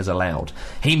goal he has allowed?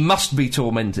 He must be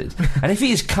tormented. And if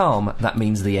he is calm, that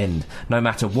means the end. No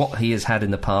matter what he has had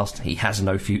in the past, he has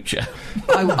no future.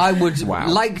 I would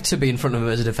like to be in front of him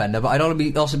as a defender, but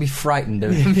I'd also be frightened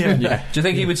of him. Yeah. Yeah. Do you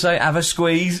think he would say, have a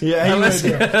squeeze? Yeah, he would,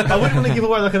 yeah. I wouldn't want to give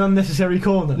away like an unnecessary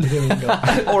corner to give him a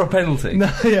goal. Or a penalty.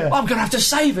 No, yeah. I'm going to have to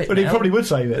save it But he now. probably would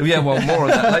save it. Yeah, well, more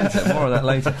of that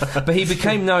later. But he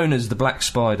became known as the Black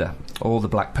Spider, or the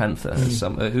Black Panther.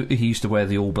 He used to wear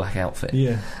the all-black outfit.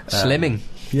 Yeah. Slimming.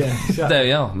 Yeah. Exactly. There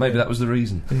you are. Maybe that was the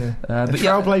reason. Yeah. But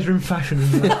Trailblazer in fashion.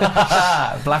 Isn't it?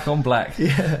 black on black.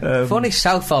 Yeah. If only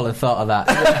Southall had thought of that.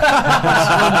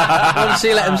 Once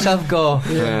he let himself go.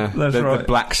 Yeah, That's right. The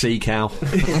black sea cow.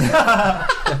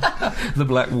 The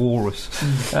Black Walrus.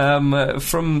 From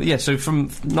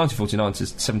 1949 to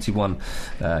 71,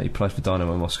 he played for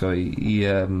Dynamo Moscow. He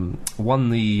won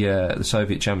the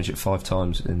Soviet Championship 5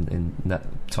 times in that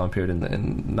time period, and a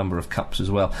number of cups as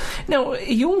well. Now,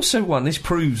 he also won, this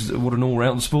proves what an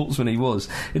all-round sportsman he was.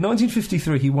 In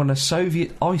 1953, he won a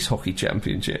Soviet ice hockey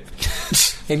championship.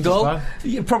 In goal?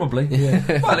 Yeah, probably.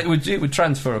 Yeah. Well, it would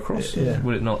transfer across, Yeah.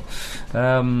 would it not?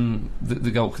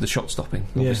 The goal, the shot stopping,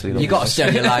 obviously. You got to stay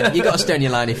on your line. You got to stay on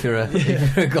your line if you're a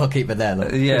goalkeeper there.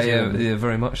 Look. Yeah,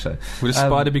 very much so. Would a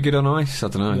spider be good on ice? I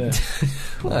don't know. Yeah.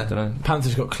 Well, I don't know.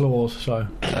 Panther's got claws, so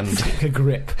And a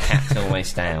grip. cats always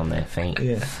stay on their feet.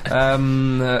 Yeah.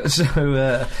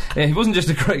 He wasn't just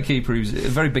a great keeper, he was a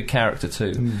very big character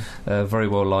too. Very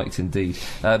well liked indeed.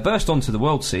 Burst onto the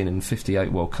world scene in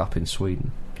 '58 World Cup in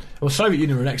Sweden. Well, Soviet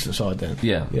Union were an excellent side then.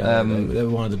 Yeah. They were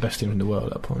one of the best teams in the world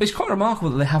at that point. It's quite remarkable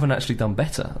that they haven't actually done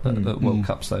better at World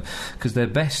Cups, though, because their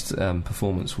best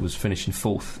performance was finishing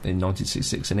 4th in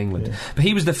 1966 in England. Yeah. But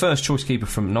he was their first choice keeper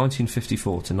from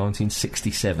 1954 to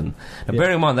 1967. Now,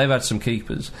 bearing in mind they've had some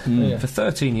keepers for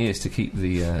 13 years to keep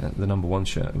the number 1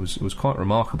 shirt was quite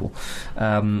remarkable.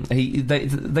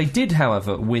 They did,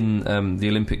 however, win the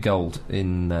Olympic gold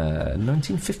in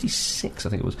 1956, I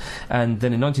think it was, and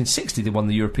then in 1960 they won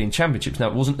the European Championships. Now,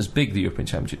 it wasn't as big, the European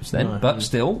Championships then, but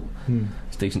still,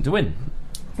 it's decent to win.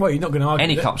 Well, you're not going to argue.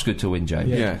 Any cup's good to win, James.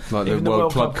 Yeah, like Even the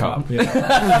World Club Cup.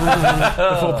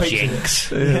 Yeah. Before pizza. Jinx.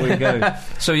 There we go.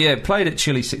 So, played at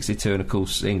Chile 62 and, of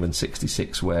course, England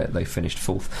 66, where they finished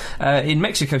 4th. In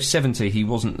Mexico 70, he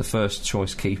wasn't the first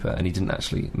choice keeper, and he didn't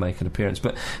actually make an appearance.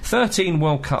 But 13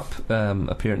 World Cup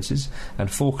appearances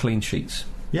and 4 clean sheets.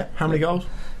 Yeah. How many goals?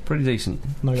 Pretty decent.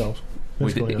 No goals.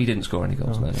 He didn't score any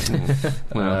goals, no.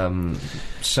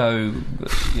 So,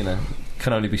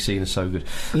 can only be seen as so good.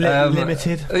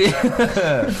 Limited.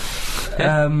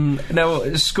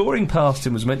 Now, scoring past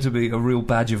him was meant to be a real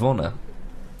badge of honour.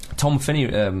 Tom Finney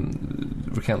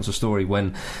recounts a story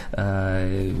when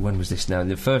was this now? In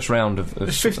the first round of It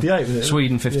was 58, was it?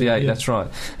 Sweden 58, Yeah. that's right.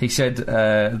 He said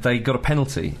they got a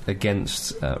penalty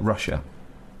against Russia.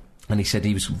 And he said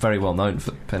he was very well known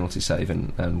for penalty save,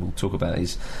 and we'll talk about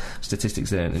his statistics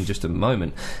there in just a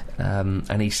moment.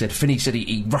 And he said, Finney said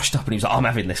he rushed up and he was like, I'm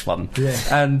having this one. Yeah.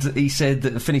 And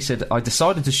Finney said, I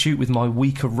decided to shoot with my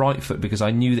weaker right foot because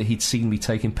I knew that he'd seen me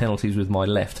taking penalties with my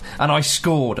left. And I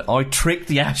scored. I tricked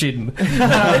the Ashin.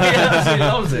 He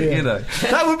loves it, you know.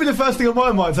 That would be the first thing on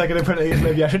my mind, taking a penalty against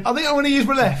Levi Ashin. I think I'm going to use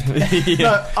my left.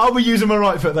 No, I'll be using my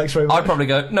right foot, thanks very much. I'd probably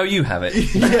go, no, you have it.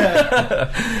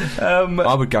 Yeah.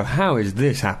 I would go, how is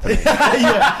this happening?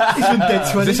 Yeah. He's been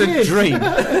dead 20 Is this years. a dream?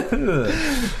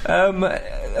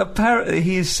 Apparently,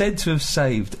 he is said to have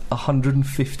saved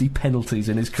 150 penalties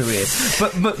in his career,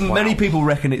 but many people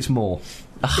reckon it's more.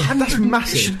 That's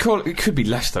massive. It could be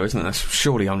less, though, isn't it? That's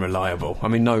surely unreliable. I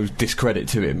mean, no discredit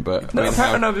to him, but... No,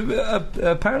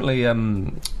 apparently,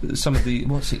 some of the...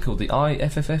 What's it called? The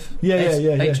IFFF?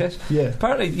 HS? Yeah.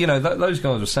 Apparently, those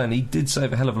guys were saying he did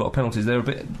save a hell of a lot of penalties. They're a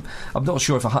bit... I'm not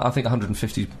sure if... I think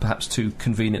 150 perhaps too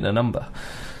convenient a number.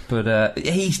 But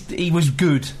he was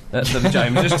good at them,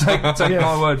 James. Just take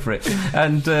my word for it.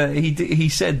 And he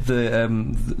said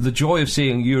the joy of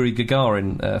seeing Yuri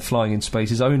Gagarin flying in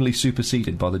space is only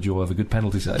superseded by the joy of a good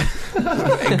penalty save.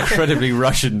 Incredibly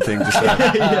Russian thing to say.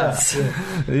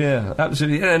 Yeah,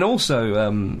 absolutely. And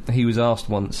also, he was asked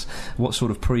once what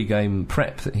sort of pre-game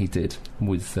prep that he did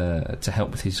with to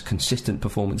help with his consistent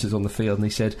performances on the field, and he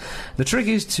said, the trick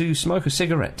is to smoke a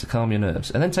cigarette to calm your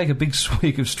nerves, and then take a big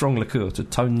swig of strong liqueur to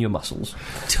tone your muscles.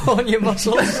 Torn your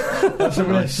muscles. That's a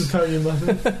rest of toning your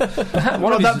muscles.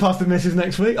 One of that his, past the missus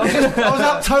next week. I was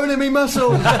out toning me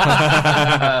muscles.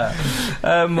 And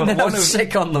I was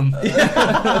sick on them.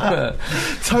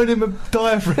 Toning my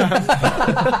diaphragm.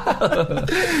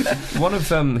 One of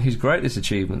his greatest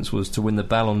achievements was to win the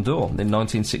Ballon d'Or in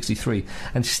 1963,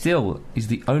 and still is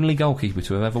the only goalkeeper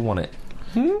to have ever won it.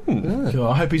 God,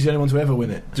 I hope he's the only one to ever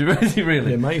win it. Do you really?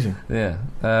 Be amazing. Yeah.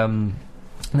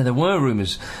 Now, there were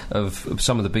rumours of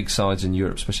some of the big sides in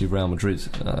Europe, especially Real Madrid,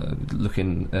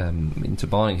 looking into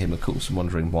buying him, of course, and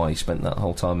wondering why he spent that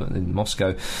whole time in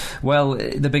Moscow. Well,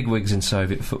 the bigwigs in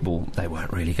Soviet football, they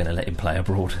weren't really going to let him play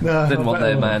abroad. No, didn't want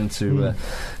their well. man to...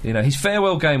 his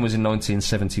farewell game was in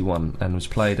 1971 and was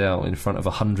played out in front of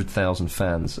 100,000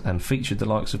 fans and featured the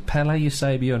likes of Pele,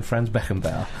 Eusebio and Franz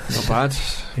Beckenbauer. Not bad.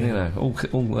 All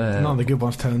None of the good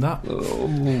ones turned up.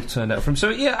 all turned out for him.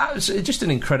 So yeah, it's just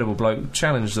an incredible bloke.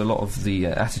 Challenged a lot of the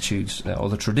attitudes or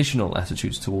the traditional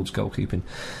attitudes towards goalkeeping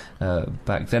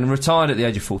back then. Retired at the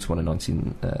age of 41 in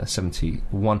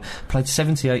 1971. Played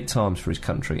 78 times for his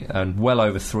country and well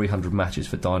over 300 matches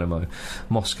for Dynamo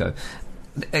Moscow.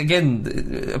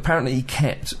 Again, apparently he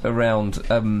kept around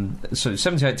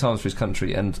 78 times for his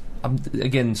country, and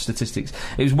again, statistics,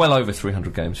 it was well over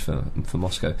 300 games for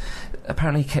Moscow.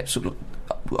 Apparently he kept sort of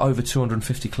over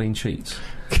 250 clean sheets.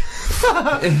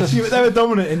 They were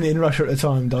dominant in Russia at the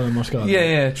time, Dynamo Moscow.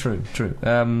 Yeah, true.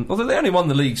 Although they only won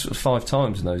the league sort of 5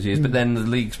 times in those years, but then the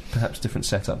league's perhaps different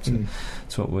setup to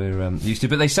what we're used to.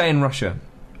 But they say in Russia,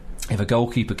 if a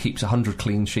goalkeeper keeps 100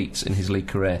 clean sheets in his league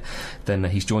career, then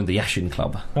he's joined the Yashin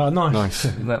Club. Oh, nice.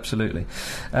 Absolutely.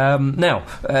 Now,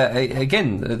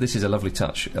 again, this is a lovely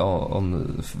touch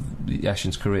on the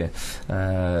Yashin's career,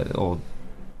 or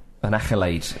an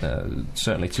accolade,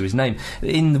 certainly to his name.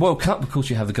 In the World Cup, of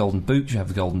course, you have the Golden Boot, you have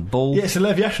the Golden Ball. Yeah, it's the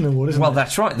Lev Yashin Award, isn't it? Well,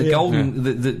 that's right. The golden,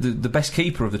 the best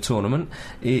keeper of the tournament.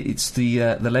 It's the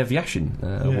Lev Yashin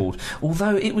award.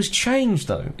 Although it was changed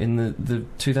though in the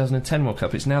 2010 World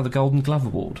Cup. It's now the Golden Glove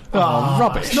Award. Oh,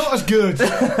 rubbish! It's not as good.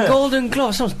 Golden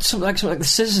Glove, something like the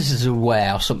scissors would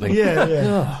wear or something.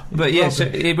 Yeah. But yeah, so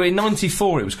in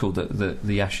 '94 it was called the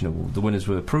Yashin Award. The winners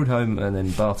were Prudhomme and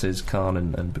then Barthez, Khan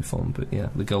and Buffon. But yeah,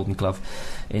 the Golden Glove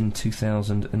in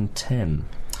 2010.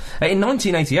 In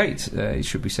 1988, it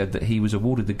should be said that he was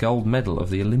awarded the gold medal of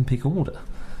the Olympic Order.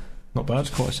 Not bad.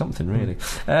 It's quite something, really.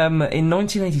 In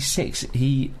 1986,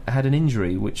 he had an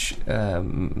injury which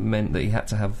meant that he had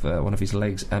to have one of his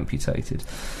legs amputated.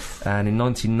 And in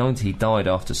 1990, he died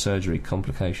after surgery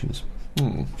complications.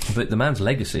 But the man's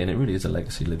legacy, and it really is a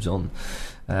legacy, lives on.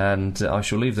 And I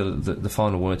shall leave the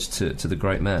final words to the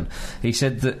great man. He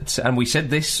said that, and we said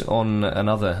this on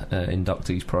another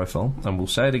inductee's profile, and we'll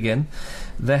say it again,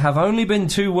 there have only been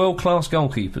 2 world-class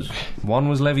goalkeepers. One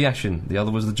was Lev Yashin, the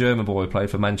other was the German boy who played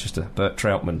for Manchester, Bert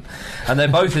Trautmann. And they're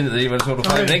both in the sort of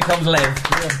playing. Then comes Lev.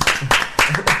 Yeah.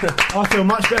 I feel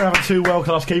much better having 2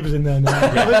 world-class keepers in there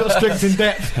now. We've got strict in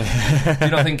depth. Do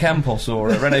you not think Campos or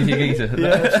Rene Higuita?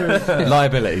 Yeah, true.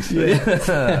 Liabilities.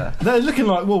 Yeah. They're looking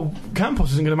like, well,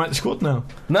 Campos isn't going to make the squad now.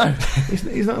 No. He's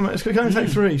not going to make the squad. He can only take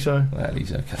 3, so... Well,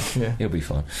 he's okay. Yeah. He'll be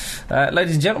fine.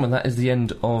 Ladies and gentlemen, that is the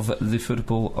end of the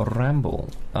Football Ramble.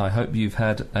 I hope you've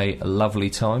had a lovely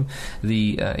time.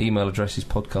 The email address is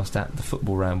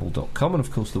podcast@thefootballramble.com, and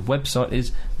of course the website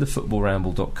is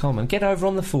thefootballramble.com. And get over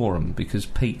on the forum, because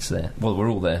Pete's there. Well,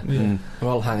 we're all there. Yeah. We're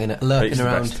all lurking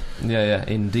around. Yeah,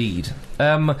 indeed.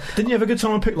 Didn't you have a good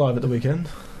time on Pick Live at the weekend?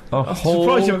 I'm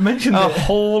surprised you haven't mentioned it.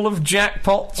 haul of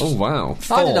jackpots. Oh, wow.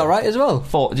 4. I did alright as well.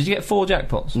 4. Did you get 4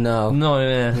 jackpots? No.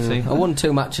 Yeah, see. I won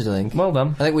 2 matches, I think. Well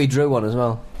done. I think we drew one as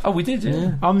well. Oh, we did,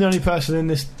 yeah. I'm the only person in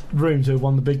this room to have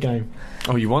won the big game.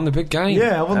 Oh, you won the big game?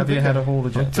 Yeah, I won Have the big you had game. a haul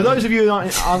of jackpots? For those of you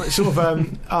that aren't sort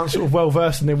of well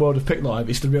versed in the world of Pick Live,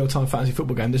 it's the real-time fantasy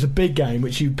football game. There's a big game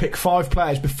which you pick 5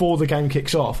 players before the game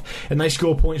kicks off, and they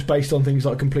score points based on things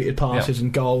like completed passes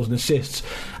and goals and assists.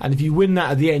 And if you win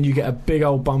that at the end, you get a big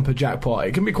old bumper jackpot.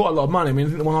 It can be quite a lot of money. I mean, I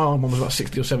think the one I won was about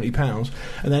 £60 or £70,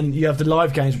 and then you have the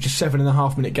live games, which are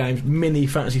 7.5-minute games, mini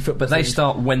fantasy football. But they things.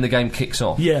 start when the game kicks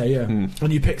off. Yeah.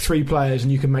 And you pick 3 players,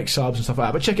 and you can make subs and stuff like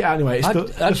that. But check it out anyway. It's I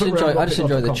just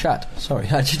enjoy the chat. Sorry,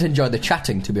 I just enjoy the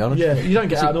chatting, to be honest. Yeah, you don't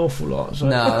get out an awful lot. So.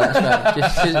 No, that's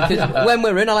right. Cause when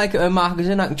we're in, I like it when Mark is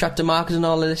in. I can chat to Marcus and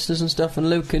all the listeners and stuff, and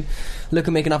Luke and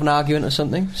we can have an argument or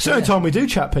something. It's the only time we do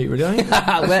chat, Pete, really, ain't it?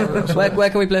 where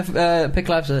can we play Pick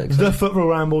Live?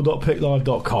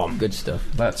 Thefootballramble.picklive.com. Good stuff.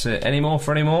 That's it. Any more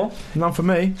for any more? None for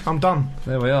me. I'm done.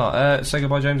 There we are. Say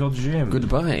goodbye, James or Jim.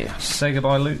 Goodbye. Say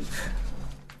goodbye, Luke.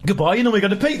 Goodbye, you know we got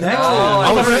to Pete next.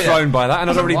 I was thrown by that, and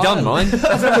I'd already done mine.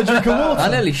 Let's have a drink of water. I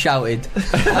nearly shouted.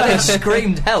 I nearly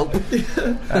screamed help.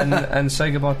 and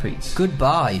say goodbye, Pete.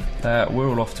 Goodbye. We're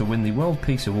all off to win the World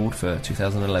Peace Award for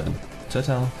 2011.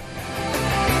 Ta-ta.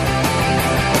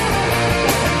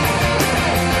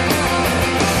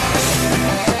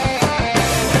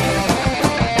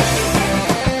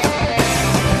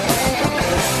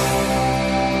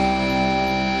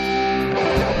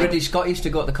 Ridley Scott used to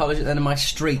go to college at the end of my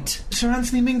street. Sir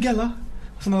Anthony Minghella.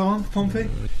 That's another one, Pompey.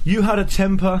 You had a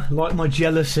temper like my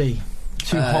jealousy.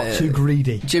 Too hot, too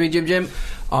greedy. Jim.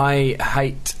 I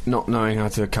hate not knowing how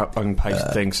to cut and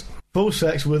paste things. Full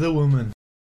sex with a woman.